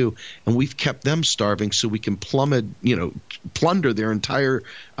understand this too. And we've kept them starving so we can plunder their entire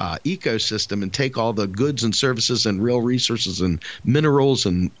ecosystem and take all the goods and services and real resources and minerals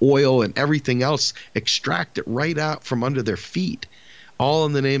and oil and everything else, extract it right out from under their feet, all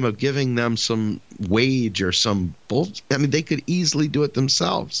in the name of giving them some wage or some bullshit. I mean, they could easily do it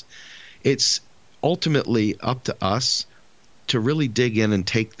themselves. It's ultimately up to us to really dig in and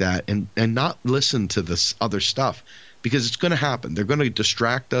take that and not listen to this other stuff, because it's going to happen. They're going to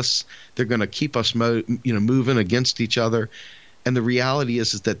distract us. They're going to keep us moving against each other. And the reality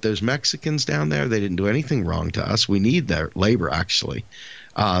is that those Mexicans down there, they didn't do anything wrong to us. We need their labor, actually.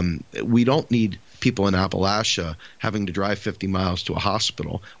 We don't need people in Appalachia having to drive 50 miles to a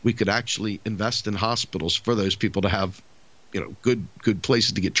hospital. We could actually invest in hospitals for those people to have good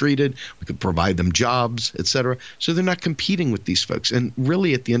places to get treated. We could provide them jobs, et cetera. So they're not competing with these folks. And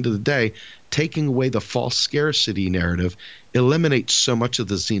really, at the end of the day, taking away the false scarcity narrative eliminates so much of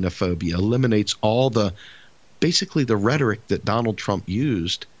the xenophobia, eliminates all basically the rhetoric that Donald Trump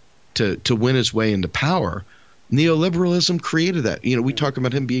used to win his way into power. Neoliberalism created that. We talk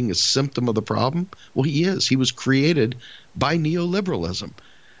about him being a symptom of the problem. Well, he is. He was created by neoliberalism.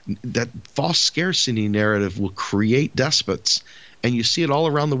 That false scarcity narrative will create despots, and you see it all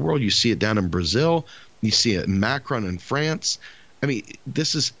around the world. You see it down in Brazil. You see it in Macron in France. I mean,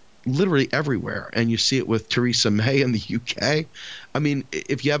 this is literally everywhere, and you see it with Theresa May in the UK. I mean,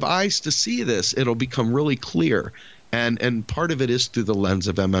 if you have eyes to see this, it'll become really clear, and part of it is through the lens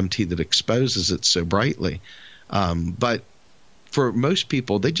of MMT that exposes it so brightly. But for most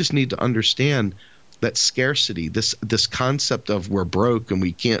people, they just need to understand that scarcity, this concept of we're broke and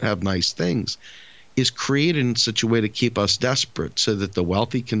we can't have nice things, is created in such a way to keep us desperate so that the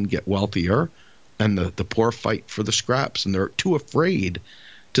wealthy can get wealthier and the poor fight for the scraps. And they're too afraid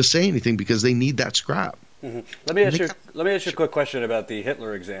to say anything because they need that scrap. Mm-hmm. Let me ask you a quick question about the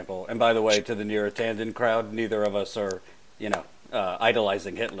Hitler example. And by the way, to the Neera Tanden crowd, neither of us are,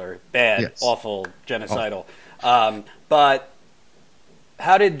 idolizing Hitler. Bad, yes. Awful, genocidal. Oh. But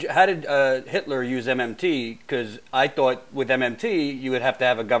how did Hitler use MMT? Because I thought with MMT you would have to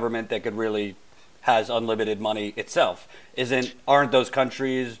have a government that could really has unlimited money itself. Aren't those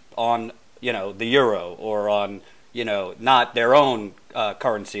countries on the euro or on not their own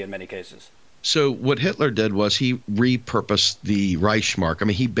currency in many cases? So what Hitler did was he repurposed the Reichsmark. I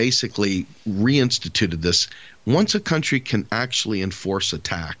mean, he basically reinstituted this. Once a country can actually enforce a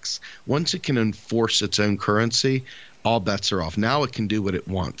tax, once it can enforce its own currency, all bets are off. Now it can do what it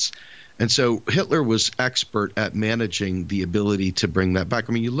wants. And so Hitler was expert at managing the ability to bring that back.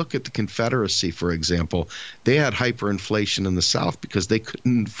 I mean, you look at the Confederacy, for example, they had hyperinflation in the South because they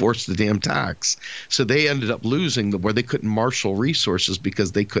couldn't enforce the damn tax. So they ended up losing where they couldn't marshal resources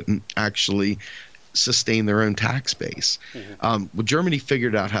because they couldn't actually sustain their own tax base. Well, Germany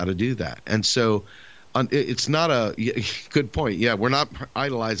figured out how to do that. And so it's not a good point. Yeah, we're not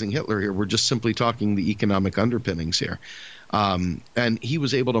idolizing Hitler here. We're just simply talking the economic underpinnings here. And he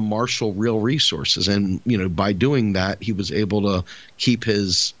was able to marshal real resources. And, by doing that, he was able to keep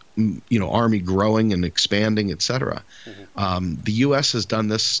his, army growing and expanding, et cetera. The U.S. has done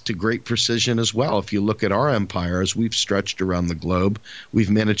this to great precision as well. If you look at our empire, as we've stretched around the globe, we've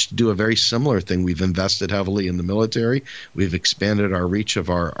managed to do a very similar thing. We've invested heavily in the military. We've expanded our reach of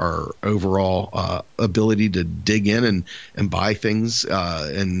our overall ability to dig in and buy things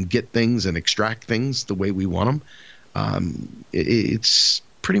and get things and extract things the way we want them. It's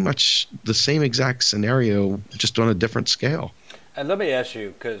pretty much the same exact scenario, just on a different scale. And let me ask you,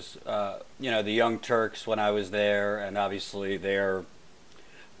 because, the Young Turks, when I was there, and obviously they're,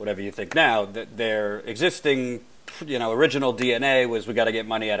 whatever you think now, that their existing, original DNA was we got to get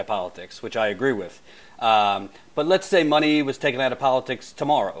money out of politics, which I agree with. But let's say money was taken out of politics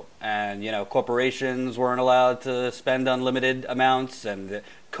tomorrow, and, corporations weren't allowed to spend unlimited amounts, and the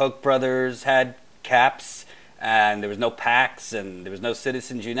Koch brothers had caps, and there was no PACs, and there was no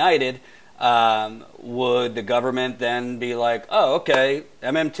Citizens United. Would the government then be like, oh, okay,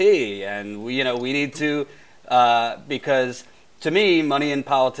 MMT, and we need to, because to me, money in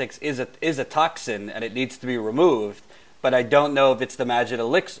politics is a toxin, and it needs to be removed. But I don't know if it's the magic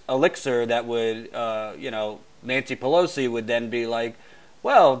elixir that would, Nancy Pelosi would then be like,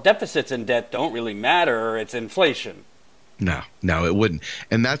 well, deficits and debt don't really matter. It's inflation. No, it wouldn't.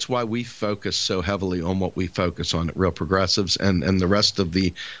 And that's why we focus so heavily on what we focus on at Real Progressives and the rest of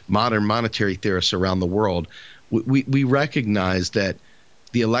the modern monetary theorists around the world. We recognize that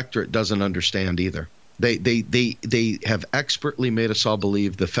the electorate doesn't understand either. They have expertly made us all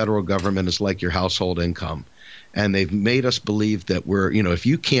believe the federal government is like your household income. And they've made us believe that if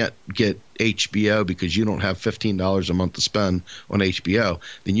you can't get HBO because you don't have $15 a month to spend on HBO,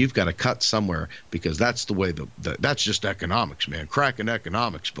 then you've got to cut somewhere, because that's the way that's just economics, man. Crack an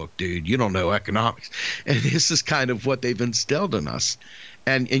economics book, dude. You don't know economics. And this is kind of what they've instilled in us.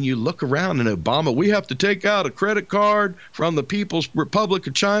 And you look around in Obama, we have to take out a credit card from the People's Republic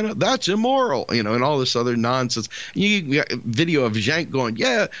of China. That's immoral, and all this other nonsense. You got a video of Zhank going,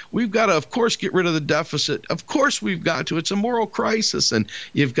 yeah, we've got to, of course, get rid of the deficit. Of course we've got to. It's a moral crisis. And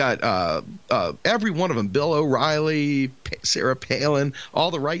you've got every one of them, Bill O'Reilly, Sarah Palin, all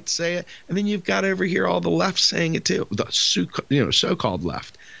the right say it. And then you've got over here all the left saying it too, the so-called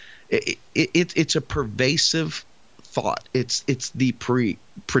left. It's a pervasive thought. It's the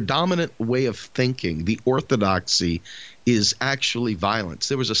predominant way of thinking. The orthodoxy is actually violence.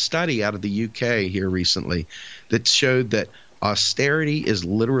 There was a study out of the UK here recently that showed that austerity is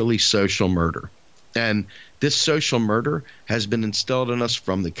literally social murder. And this social murder has been instilled in us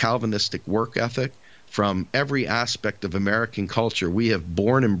from the Calvinistic work ethic, from every aspect of American culture. We have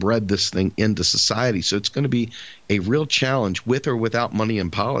born and bred this thing into society. So it's going to be a real challenge with or without money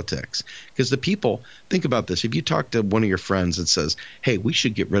in politics. Because the people, think about this. If you talk to one of your friends that says, hey, we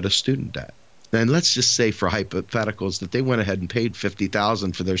should get rid of student debt. And let's just say, for hypotheticals, that they went ahead and paid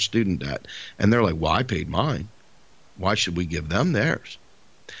 $50,000 for their student debt. And they're like, well, I paid mine. Why should we give them theirs?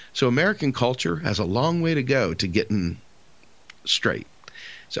 So American culture has a long way to go to getting straight.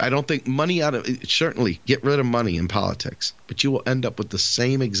 So I don't think money certainly get rid of money in politics, but you will end up with the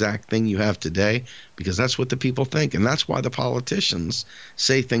same exact thing you have today, because that's what the people think. And that's why the politicians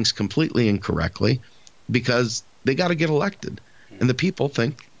say things completely incorrectly, because they got to get elected. And the people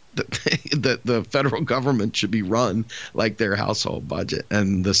think that, that the federal government should be run like their household budget,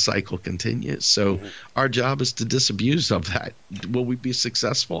 and the cycle continues. So our job is to disabuse of that. Will we be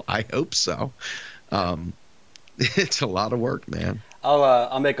successful? I hope so. It's a lot of work, man.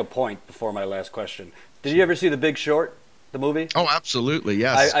 I'll make a point before my last question. Did you ever see The Big Short, the movie? Oh, absolutely,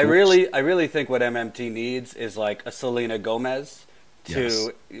 yes. I really think what MMT needs is like a Selena Gomez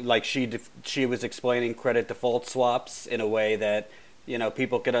to like she was explaining credit default swaps in a way that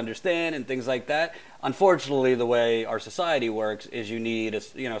people could understand and things like that. Unfortunately, the way our society works is you need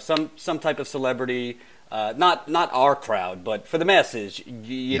some type of celebrity, not our crowd, but for the masses.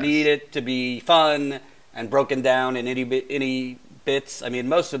 You need it to be fun and broken down in any bits. I mean,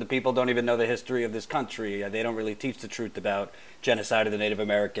 most of the people don't even know the history of this country. They don't really teach the truth about genocide of the Native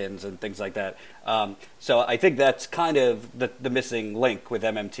Americans and things like that. So I think that's kind of the missing link with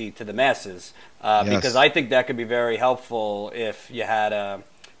MMT to the masses, because I think that could be very helpful if you had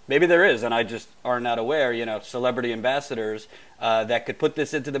maybe there is, and I just are not aware, celebrity ambassadors that could put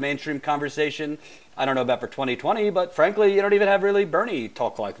this into the mainstream conversation. I don't know about for 2020, but frankly, you don't even have really Bernie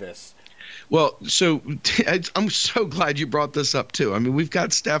talk like this. Well, so I'm so glad you brought this up too. I mean, we've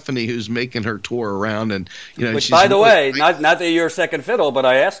got Stephanie who's making her tour around, and which, by the way, not that you're second fiddle, but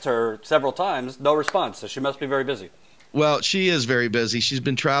I asked her several times, no response. So she must be very busy. Well, she is very busy. She's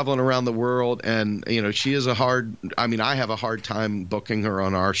been traveling around the world, and she is I have a hard time booking her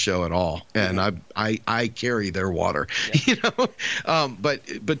on our show at all, and I carry their water,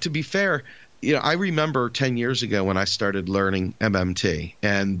 But to be fair, I remember 10 years ago when I started learning MMT,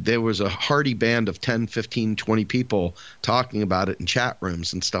 and there was a hearty band of 10, 15, 20 people talking about it in chat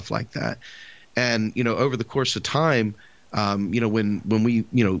rooms and stuff like that. And, over the course of time, when we,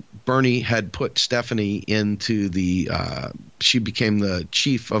 Bernie had put Stephanie into she became the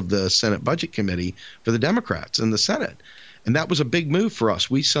chief of the Senate Budget Committee for the Democrats in the Senate. And that was a big move for us.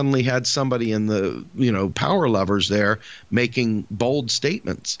 We suddenly had somebody in the, power levers there making bold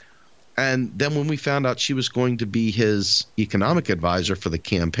statements. And then when we found out she was going to be his economic advisor for the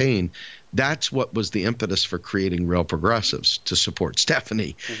campaign, that's what was the impetus for creating Real Progressives, to support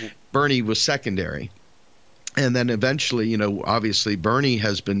Stephanie. Mm-hmm. Bernie was secondary. And then eventually, obviously Bernie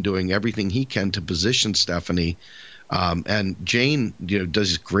has been doing everything he can to position Stephanie. And Jane,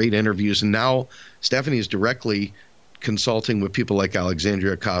 does great interviews. And now Stephanie is directly consulting with people like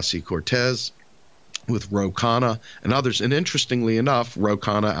Alexandria Ocasio-Cortez, with Ro Khanna and others. And interestingly enough, Ro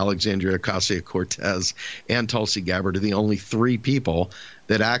Khanna, Alexandria Ocasio-Cortez, and Tulsi Gabbard are the only three people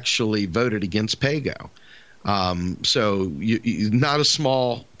that actually voted against PAYGO. So not a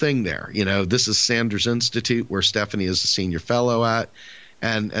small thing there. This is Sanders Institute, where Stephanie is a senior fellow at.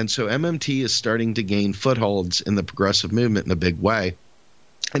 And so MMT is starting to gain footholds in the progressive movement in a big way.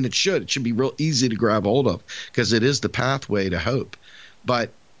 And it should be real easy to grab hold of, because it is the pathway to hope. But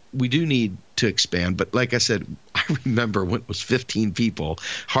we do need to expand. But like I said, I remember when it was 15 people,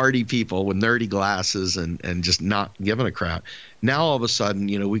 hardy people with nerdy glasses and just not giving a crap. Now all of a sudden,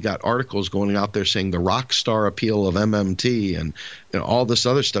 we got articles going out there saying the rock star appeal of MMT and all this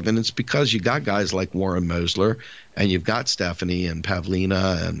other stuff. And it's because you got guys like Warren Mosler, and you've got Stephanie and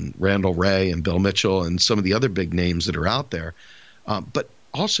Pavlina and Randall Wray and Bill Mitchell and some of the other big names that are out there. But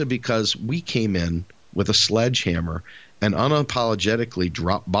also because we came in with a sledgehammer and unapologetically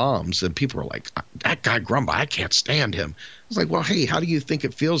drop bombs, and people are like, that guy Grumba, I can't stand him. It's like, well, hey, how do you think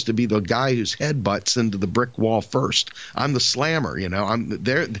it feels to be the guy whose head butts into the brick wall first? I'm the slammer, I'm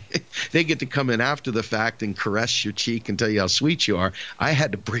there. They get to come in after the fact and caress your cheek and tell you how sweet you are. I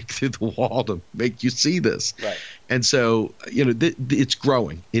had to break through the wall to make you see this. Right. And so, it's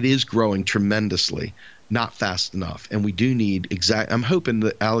growing. It is growing tremendously. Not fast enough. And we do need I'm hoping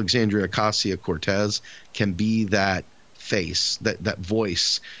that Alexandria Ocasio-Cortez can be that face, that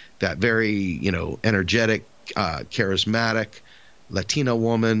voice, that very, energetic, charismatic Latina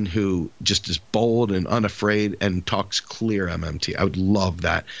woman who just is bold and unafraid and talks clear MMT. I would love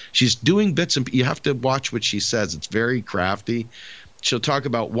that. She's doing bits and you have to watch what she says. It's very crafty. She'll talk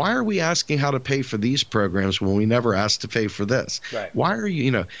about, why are we asking how to pay for these programs when we never asked to pay for this? Right. Why are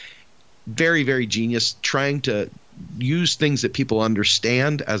you, very, very genius, trying to use things that people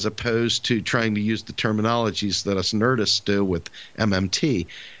understand as opposed to trying to use the terminologies that us nerdists do with MMT.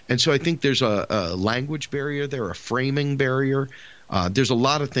 And so I think there's a language barrier there, a framing barrier. There's a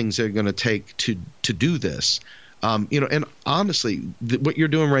lot of things that are going to take to do this. And honestly, what you're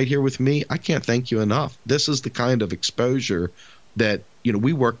doing right here with me, I can't thank you enough. This is the kind of exposure that,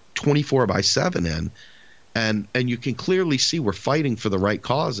 we work 24/7 in, and you can clearly see we're fighting for the right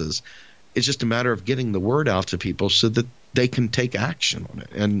causes. It's just a matter of getting the word out to people so that they can take action on it.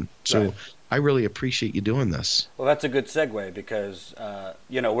 And so right. I really appreciate you doing this. Well, that's a good segue because,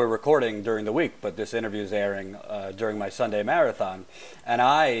 we're recording during the week, but this interview is airing during my Sunday marathon. And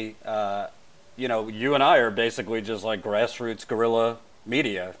you and I are basically just like grassroots guerrilla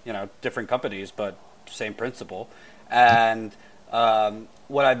media, different companies, but same principle. And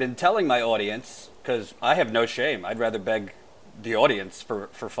what I've been telling my audience, because I have no shame, I'd rather beg the audience for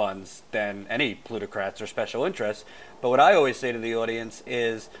funds than any plutocrats or special interests. But what I always say to the audience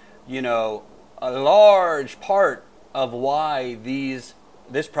is, a large part of why this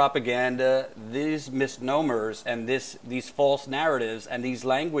propaganda, these misnomers, and these false narratives and these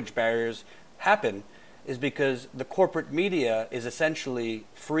language barriers happen is because the corporate media is essentially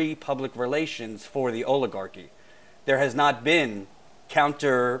free public relations for the oligarchy. There has not been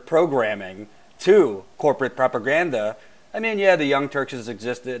counter-programming to corporate propaganda. I mean, yeah, the Young Turks has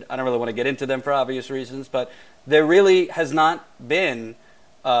existed. I don't really want to get into them for obvious reasons, but there really has not been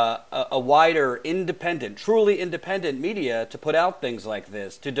a wider, independent, truly independent media to put out things like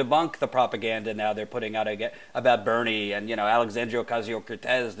this, to debunk the propaganda now they're putting out about Bernie and, Alexandria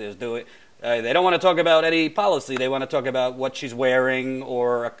Ocasio-Cortez is doing. They don't want to talk about any policy. They want to talk about what she's wearing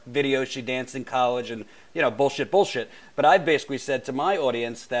or a video she danced in college and, bullshit. But I've basically said to my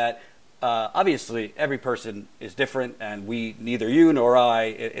audience that obviously every person is different, and neither you nor I,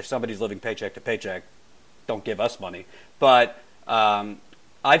 if somebody's living paycheck to paycheck, don't give us money. But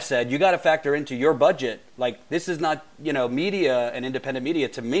I've said you got to factor into your budget. Like, this is not, media and independent media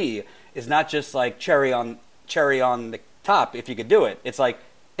to me is not just like cherry on the top if you could do it. It's like,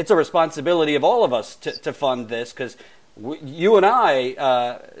 it's a responsibility of all of us to fund this, because you and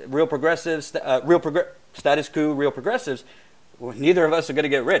I, real progressives, status quo, real progressives, neither of us are going to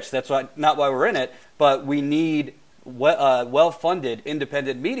get rich. That's not why we're in it. But we need well-funded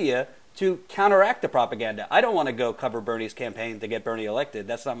independent media to counteract the propaganda. I don't want to go cover Bernie's campaign to get Bernie elected.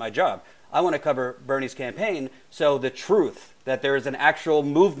 That's not my job. I want to cover Bernie's campaign so the truth that there is an actual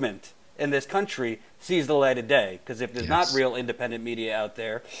movement in this country sees the light of day. Because if there's not real independent media out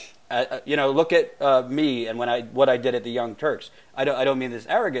there, look at me and what I did at the Young Turks. I don't mean this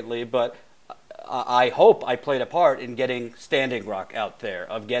arrogantly, but I hope I played a part in getting Standing Rock out there,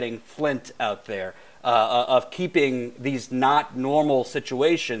 of getting Flint out there, of keeping these not normal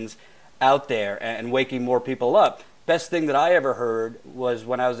situations out there and waking more people up. Best thing that I ever heard was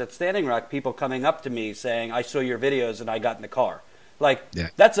when I was at Standing Rock, people coming up to me saying, I saw your videos and I got in the car.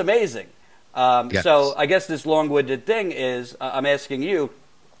 That's amazing. Yes. So I guess this long-winded thing is, I'm asking you,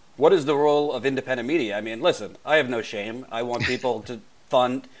 what is the role of independent media? I mean, listen, I have no shame. I want people to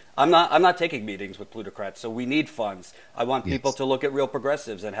fund. I'm not taking meetings with plutocrats, so we need funds. I want people to look at real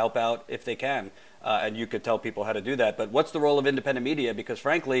progressives and help out if they can. And you could tell people how to do that. But what's the role of independent media? Because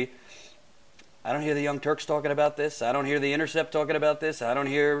frankly, I don't hear the Young Turks talking about this. I don't hear The Intercept talking about this. I don't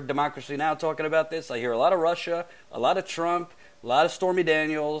hear Democracy Now! Talking about this. I hear a lot of Russia, a lot of Trump, a lot of Stormy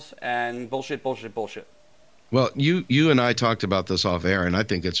Daniels, and bullshit. Well, you and I talked about this off air, and I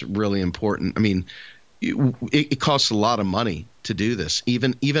think it's really important. I mean, it costs a lot of money to do this,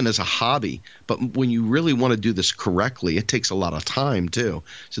 even as a hobby. But when you really want to do this correctly, it takes a lot of time too.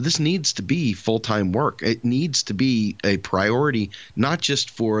 So this needs to be full-time work. It needs to be a priority, not just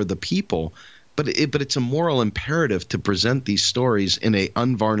for the people, but it's a moral imperative to present these stories in a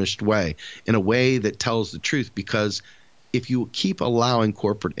unvarnished way, in a way that tells the truth. Because if you keep allowing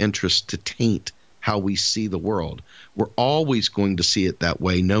corporate interests to taint how we see the world, we're always going to see it that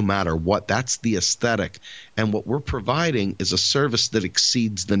way no matter what. That's the aesthetic. And what we're providing is a service that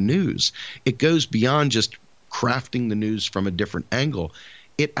exceeds the news. It goes beyond just crafting the news from a different angle.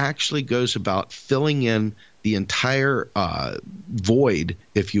 It actually goes about filling in the entire void,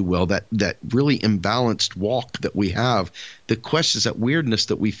 if you will, that really imbalanced walk that we have, the questions, that weirdness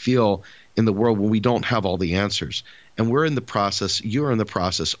that we feel in the world when we don't have all the answers. And we're in the process, you're in the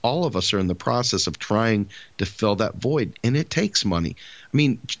process, all of us are in the process of trying to fill that void. And it takes money. I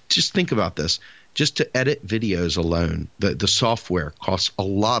mean, just think about this. Just to edit videos alone, the software costs a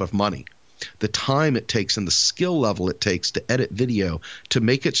lot of money. The time it takes and the skill level it takes to edit video, to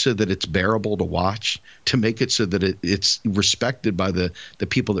make it so that it's bearable to watch, to make it so that it's respected by the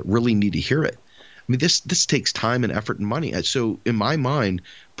people that really need to hear it. I mean, this takes time and effort and money. So in my mind,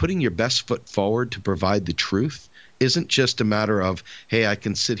 putting your best foot forward to provide the truth isn't just a matter of, hey, I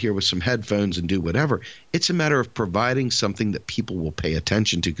can sit here with some headphones and do whatever. It's a matter of providing something that people will pay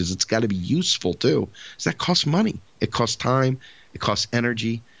attention to, because it's got to be useful too. So that costs money. It costs time. It costs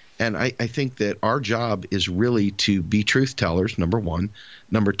energy. And I think that our job is really to be truth tellers, number one.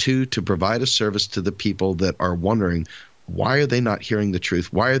 Number two, to provide a service to the people that are wondering, why are they not hearing the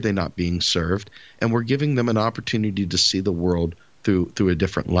truth? Why are they not being served? And we're giving them an opportunity to see the world through a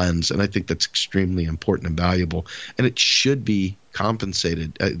different lens. And I think that's extremely important and valuable. And it should be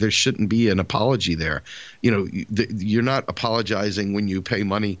compensated. There shouldn't be an apology there. You're not apologizing when you pay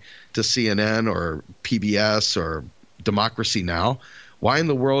money to CNN or PBS or Democracy Now! Why in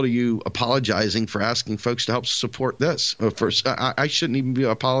the world are you apologizing for asking folks to help support this? I shouldn't even be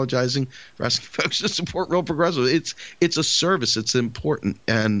apologizing for asking folks to support Real Progressive. It's a service. It's important.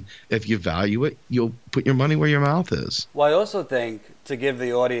 And if you value it, you'll put your money where your mouth is. Well, I also think, to give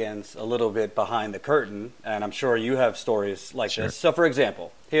the audience a little bit behind the curtain, and I'm sure you have stories like this. So, for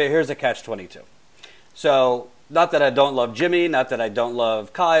example, here's a catch-22. So, not that I don't love Jimmy, not that I don't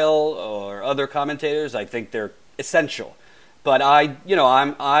love Kyle or other commentators. I think they're essential. But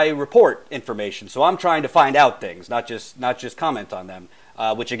I report information, so I'm trying to find out things, not just comment on them.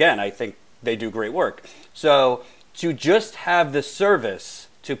 Which again, I think they do great work. So to just have the service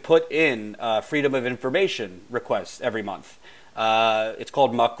to put in freedom of information requests every month, It's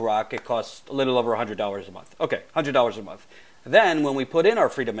called Muck Rock. It costs a little over $100 a month. Okay, $100 a month. Then when we put in our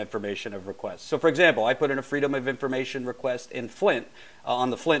freedom of information of requests, so for example, I put in a freedom of information request in Flint on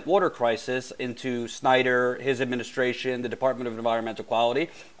the Flint water crisis into Snyder, his administration, the Department of Environmental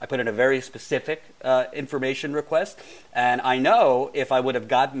Quality. I put in a very specific information request, and I know if I would have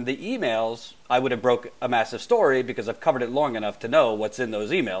gotten the emails, I would have broke a massive story because I've covered it long enough to know what's in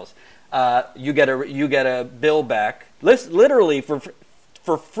those emails. You get a bill back, literally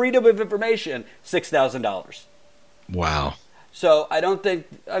for freedom of information, $6,000. Wow. So I don't think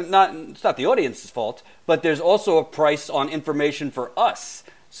it's not the audience's fault, but there's also a price on information for us.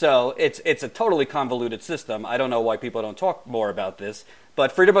 So it's a totally convoluted system. I don't know why people don't talk more about this,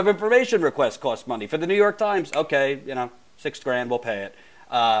 but freedom of information requests cost money. For the New York Times, okay, $6,000, we'll pay it.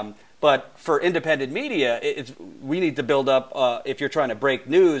 But for independent media, we need to build up. If you're trying to break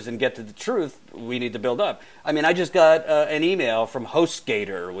news and get to the truth, we need to build up. I mean, I just got an email from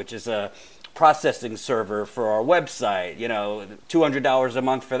HostGator, which is a processing server for our website, $200 a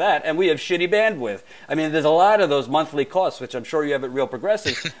month for that, and we have shitty bandwidth. I mean, there's a lot of those monthly costs, which I'm sure you have at Real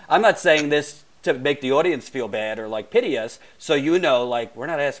Progressives. I'm not saying this to make the audience feel bad or pity us, so we're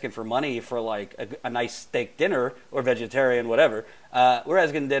not asking for money for a nice steak dinner or vegetarian whatever. We're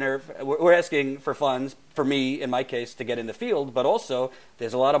asking for funds for me, in my case, to get in the field, but also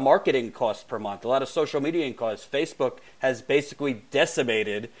there's a lot of marketing costs per month, a lot of social media costs. Facebook has basically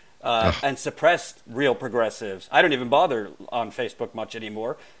decimated and suppressed Real Progressives. I don't even bother on Facebook much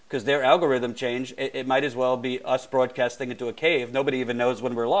anymore because their algorithm changed. It might as well be us broadcasting into a cave. Nobody even knows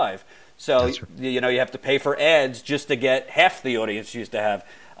when we're live. So, right. You have to pay for ads just to get half the audience you used to have.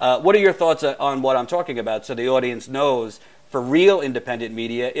 What are your thoughts on what I'm talking about so the audience knows for real independent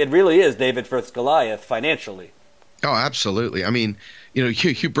media, it really is David versus Goliath financially? Oh, absolutely. I mean,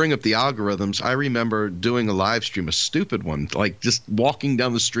 you bring up the algorithms. I remember doing a live stream, a stupid one, like just walking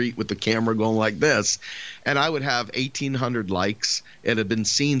down the street with the camera going like this, and I would have 1,800 likes. It had been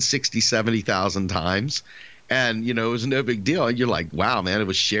seen 60, 70,000 times, and, it was no big deal. And you're like, wow, man, it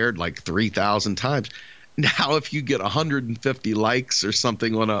was shared like 3,000 times. Now, if you get 150 likes or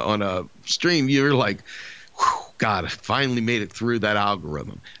something on a stream, you're like, God, I finally made it through that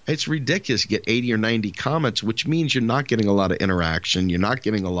algorithm. It's ridiculous. You get 80 or 90 comments, which means you're not getting a lot of interaction. You're not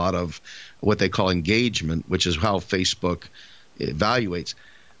getting a lot of what they call engagement, which is how Facebook evaluates.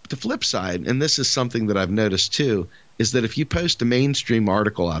 But the flip side, and this is something that I've noticed too, is that if you post a mainstream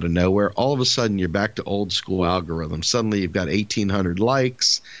article out of nowhere, all of a sudden you're back to old school algorithms. Suddenly you've got 1,800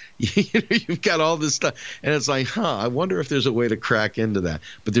 likes. You've got all this stuff. And it's like, I wonder if there's a way to crack into that.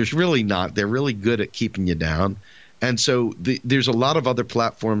 But there's really not. They're really good at keeping you down. And so there's a lot of other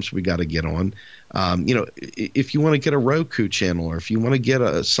platforms we got to get on. If you want to get a Roku channel, or if you want to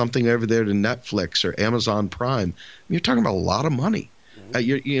get something over there to Netflix or Amazon Prime, you're talking about a lot of money.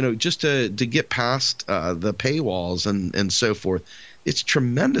 Just to get past the paywalls and so forth, it's a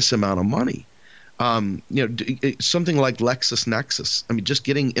tremendous amount of money. Something like LexisNexis. I mean, just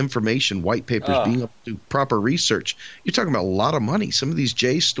getting information, white papers, being able to do proper research. You're talking about a lot of money. Some of these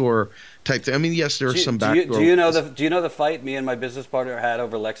JSTOR type things. I mean, yes, there are some backdoor. Do you know the fight me and my business partner had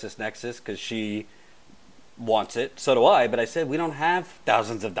over LexisNexis because she wants it? So do I. But I said we don't have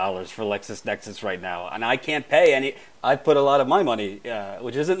thousands of dollars for LexisNexis right now, and I can't pay any. I put a lot of my money,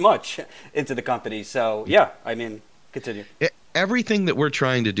 which isn't much, into the company. So yeah, I mean, continue. Everything that we're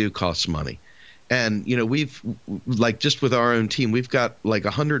trying to do costs money. And, we've just with our own team, we've got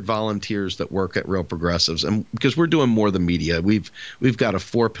 100 volunteers that work at Real Progressives. And because we're doing more than media, we've got a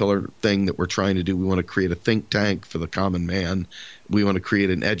 4-pillar thing that we're trying to do. We want to create a think tank for the common man. We want to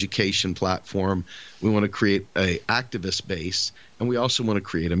create an education platform. We want to create an activist base. And we also want to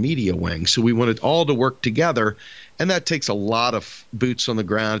create a media wing. So we want it all to work together. And that takes a lot of boots on the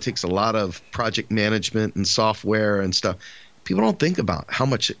ground. It takes a lot of project management and software and stuff. People don't think about how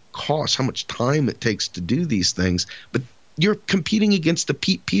much it costs, how much time it takes to do these things. But you're competing against the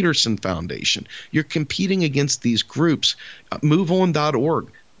Pete Peterson Foundation. You're competing against these groups.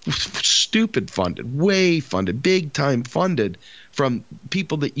 MoveOn.org, stupid funded, way funded, big time funded from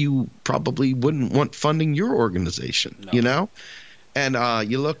people that you probably wouldn't want funding your organization, no. And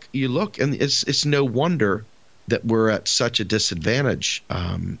you look, and it's no wonder that we're at such a disadvantage.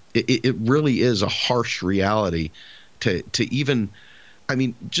 It really is a harsh reality. To even, I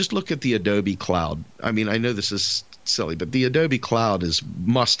mean, just look at the Adobe Cloud. I mean, I know this is silly, but the Adobe Cloud is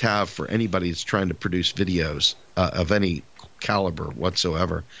must-have for anybody that's trying to produce videos of any caliber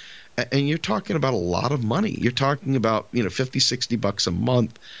whatsoever. And you're talking about a lot of money. You're talking about, $50, $60 a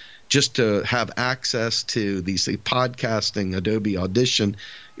month just to have access to these podcasting, Adobe Audition.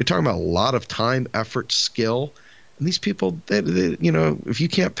 You're talking about a lot of time, effort, skill. And these people, if you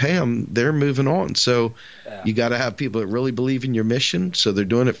can't pay them, they're moving on. So you got to have people that really believe in your mission. So they're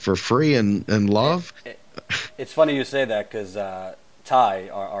doing it for free and love. It's funny you say that because Ty,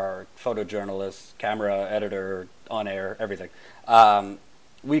 our photojournalist, camera editor, on air, everything,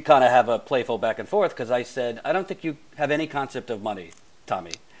 we kind of have a playful back and forth because I said, I don't think you have any concept of money,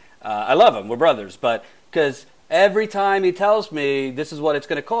 Tommy. I love him. We're brothers. But because every time he tells me this is what it's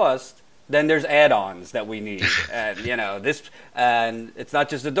going to cost, then there's add-ons that we need, and and it's not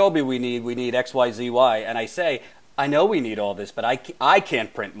just Adobe we need X, Y, Z, Y. And I say, I know we need all this, but I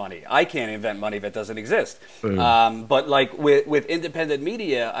can't print money. I can't invent money that doesn't exist. But like with independent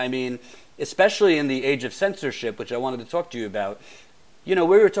media, I mean, especially in the age of censorship, which I wanted to talk to you about, we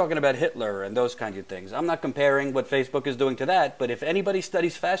were talking about Hitler and those kinds of things. I'm not comparing what Facebook is doing to that, but if anybody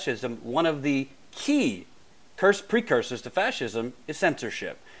studies fascism, one of the key precursors to fascism is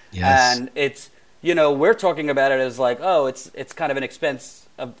censorship. Yes. And it's, we're talking about it as like, oh, it's kind of an expense.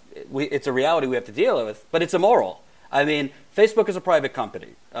 It's a reality we have to deal with, but it's immoral. I mean, Facebook is a private company.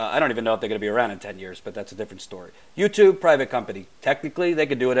 I don't even know if they're going to be around in 10 years, but that's a different story. YouTube, private company. Technically, they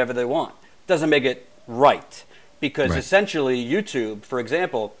can do whatever they want. Doesn't make it right. Because essentially, YouTube, for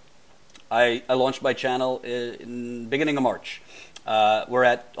example, I launched my channel in beginning of March.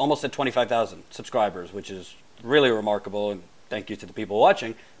 We're almost at 25,000 subscribers, which is really remarkable, and thank you to the people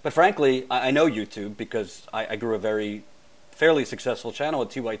watching. But frankly, I know YouTube because I grew a very fairly successful channel at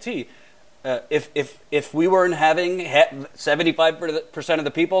TYT. If we weren't having 75% of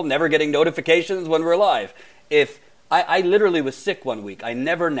the people never getting notifications when we're live, I literally was sick one week. I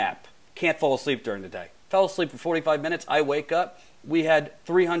never nap. Can't fall asleep during the day. Fell asleep for 45 minutes. I wake up. We had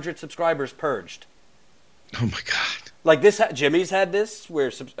 300 subscribers purged. Oh my God. Like this, Jimmy's had this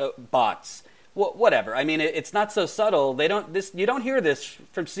where bots. Whatever. I mean, it's not so subtle. You don't hear this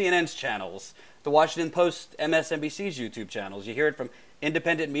from CNN's channels, the Washington Post, MSNBC's YouTube channels. You hear it from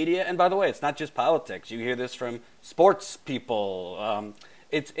independent media. And by the way, it's not just politics. You hear this from sports people.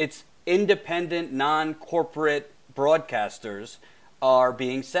 It's independent, non-corporate broadcasters are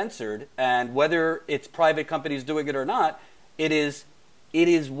being censored. And whether it's private companies doing it or not, it is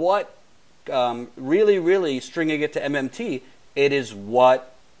what really, really stringing it to MMT. It is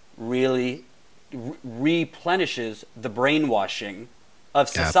what really replenishes the brainwashing of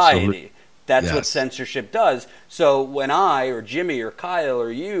society. Absolutely. That's what censorship does. So when I or Jimmy or Kyle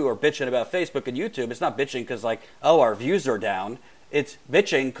or you are bitching about Facebook and YouTube, it's not bitching because like, oh, our views are down. It's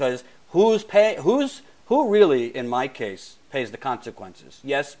bitching because who really, in my case, pays the consequences?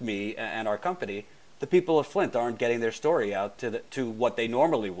 Yes, me and our company. The people of Flint aren't getting their story out to what they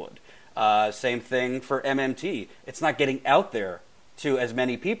normally would. Same thing for MMT. It's not getting out there to as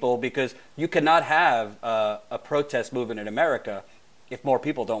many people because you cannot have a protest movement in America if more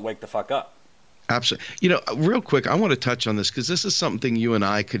people don't wake the fuck up. Absolutely. Real quick, I want to touch on this because this is something you and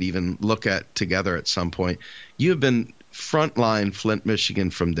I could even look at together at some point. You have been frontline Flint,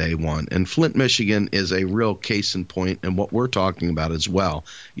 Michigan from day one, and Flint, Michigan is a real case in point in what we're talking about as well.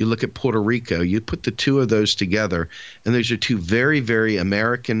 You look at Puerto Rico, you put the two of those together, and those are two very, very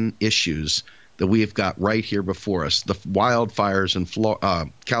American issues that we have got right here before us. The wildfires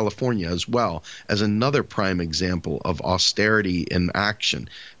in California as well as another prime example of austerity in action.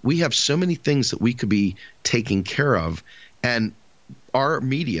 We have so many things that we could be taking care of, and our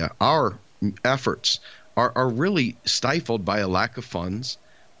media, our efforts are really stifled by a lack of funds,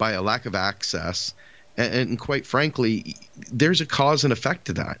 by a lack of access, and quite frankly, there's a cause and effect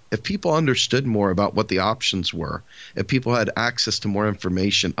to that. If people understood more about what the options were, if people had access to more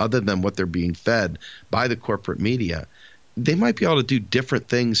information other than what they're being fed by the corporate media, they might be able to do different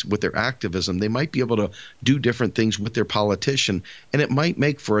things with their activism. They might be able to do different things with their politician, and it might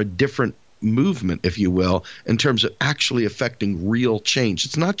make for a different movement, if you will, in terms of actually affecting real change.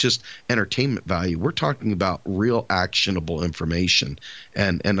 It's not just entertainment value. We're talking about real actionable information.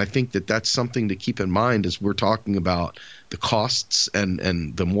 And I think that that's something to keep in mind as we're talking about the costs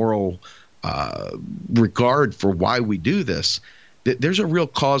and the moral regard for why we do this. There's a real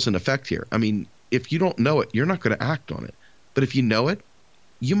cause and effect here. I mean, if you don't know it, you're not going to act on it. But if you know it,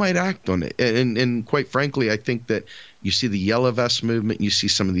 you might act on it. And quite frankly, I think that you see the Yellow Vest movement, you see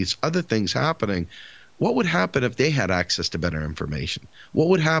some of these other things happening. What would happen if they had access to better information? What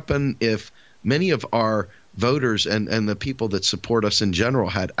would happen if many of our voters and the people that support us in general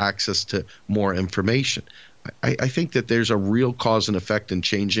had access to more information? I think that there's a real cause and effect in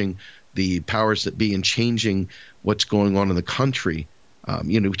changing the powers that be and changing what's going on in the country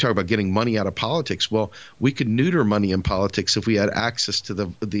We talk about getting money out of politics. Well, we could neuter money in politics if we had access to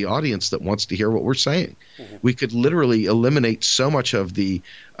the audience that wants to hear what we're saying. Mm-hmm. We could literally eliminate so much of the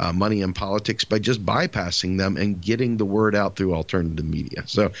money in politics by just bypassing them and getting the word out through alternative media.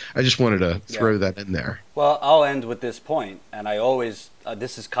 So I just wanted to throw that in there. Well, I'll end with this point, and I always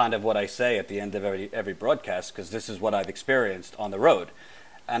this is kind of what I say at the end of every broadcast, because this is what I've experienced on the road.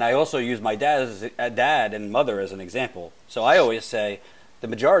 And I also use my dad and mother as an example. So I always say the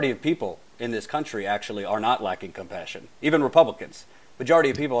majority of people in this country actually are not lacking compassion. Even Republicans.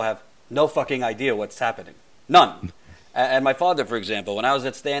 Majority of people have no fucking idea what's happening. None. And my father, for example, when I was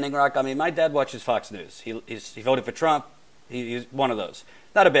at Standing Rock, I mean, my dad watches Fox News. He voted for Trump. He's one of those.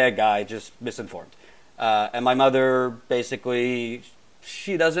 Not a bad guy, just misinformed. And my mother, basically,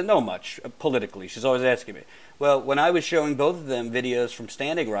 she doesn't know much politically. She's always asking me. Well, when I was showing both of them videos from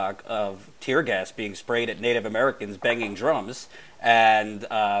Standing Rock of tear gas being sprayed at Native Americans banging drums and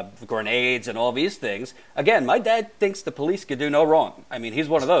grenades and all these things, again, my dad thinks the police could do no wrong. I mean, he's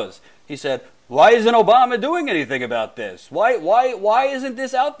one of those. He said, why isn't Obama doing anything about this? Why isn't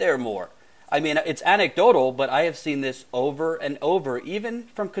this out there more? I mean, it's anecdotal, but I have seen this over and over, even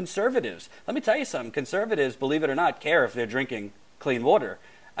from conservatives. Let me tell you something. Conservatives, believe it or not, care if they're drinking clean water.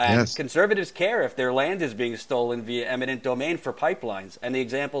 And Yes. conservatives care if their land is being stolen via eminent domain for pipelines. And the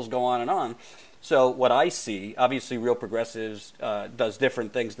examples go on and on. So what I see, obviously Real Progressives does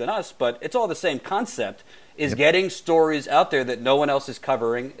different things than us, but it's all the same concept, is getting stories out there that no one else is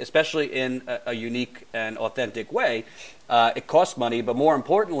covering, especially in a unique and authentic way. It costs money, but more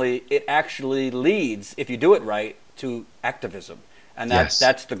importantly, it actually leads, if you do it right, to activism. And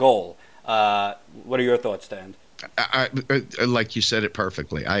that's the goal. What are your thoughts, Dan? I, like you said it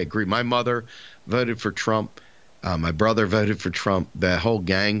perfectly. I agree. My mother voted for Trump. My brother voted for Trump. The whole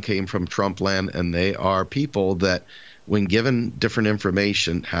gang came from Trump land, and they are people that, when given different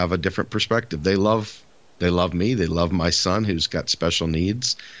information, have a different perspective. They love me. They love my son, who's got special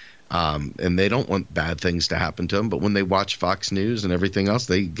needs, and they don't want bad things to happen to him. But when they watch Fox News and everything else,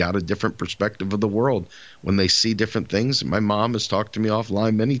 they got a different perspective of the world. When they see different things, my mom has talked to me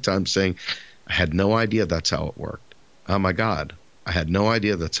offline many times saying, I had no idea that's how it worked. Oh my God, I had no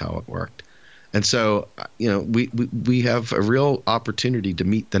idea that's how it worked. And so, we have a real opportunity to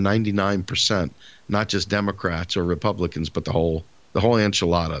meet the 99%, not just Democrats or Republicans, but the whole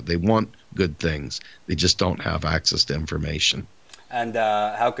enchilada. They want good things. They just don't have access to information. And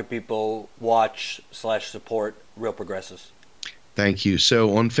how could people watch/support Real Progressives? Thank you.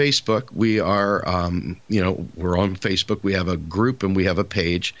 So on Facebook, we are, we're on Facebook. We have a group and we have a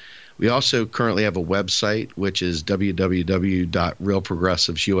page. We also currently have a website, which is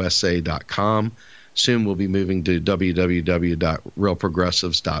www.realprogressivesusa.com. Soon we'll be moving to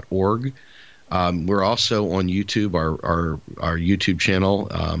www.realprogressives.org. We're also on YouTube. Our YouTube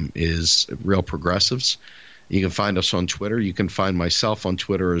channel is Real Progressives. You can find us on Twitter. You can find myself on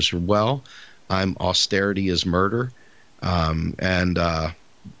Twitter as well. I'm Austerity is Murder. And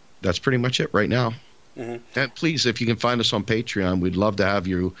that's pretty much it right now. Mm-hmm. And please, if you can find us on Patreon, we'd love to have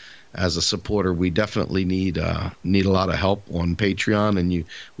you as a supporter. We definitely need a lot of help on Patreon, and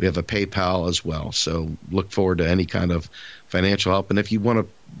we have a PayPal as well. So look forward to any kind of financial help. And if you want to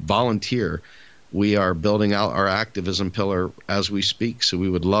volunteer, we are building out our activism pillar as we speak. So we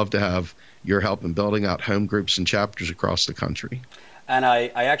would love to have your help in building out home groups and chapters across the country. And I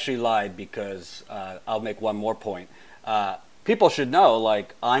actually lied, because I'll make one more point. People should know,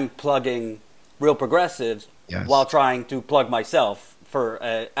 like, I'm plugging Real Progressives while trying to plug myself for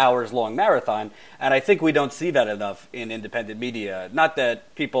an hours-long marathon. And I think we don't see that enough in independent media. Not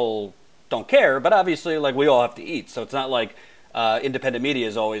that people don't care, but obviously, like, we all have to eat. So it's not like independent media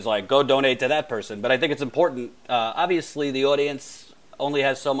is always like, go donate to that person. But I think it's important. Obviously, the audience only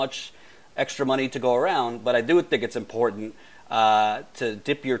has so much extra money to go around, but I do think it's important to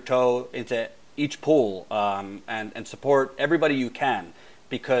dip your toe into each pool and support everybody you can,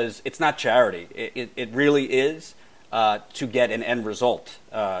 because it's not charity. It really is to get an end result.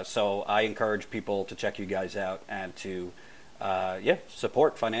 So I encourage people to check you guys out and to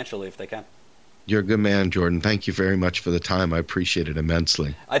support financially if they can. You're a good man, Jordan. Thank you very much for the time. I appreciate it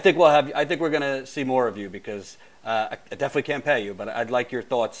immensely. I think we're going to see more of you, because I definitely can't pay you, but I'd like your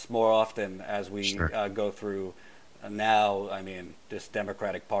thoughts more often as we go through. Now, I mean, this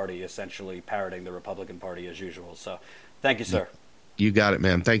Democratic Party essentially parroting the Republican Party as usual. So thank you, sir. You got it,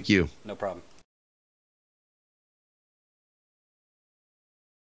 man. Thank you. No problem.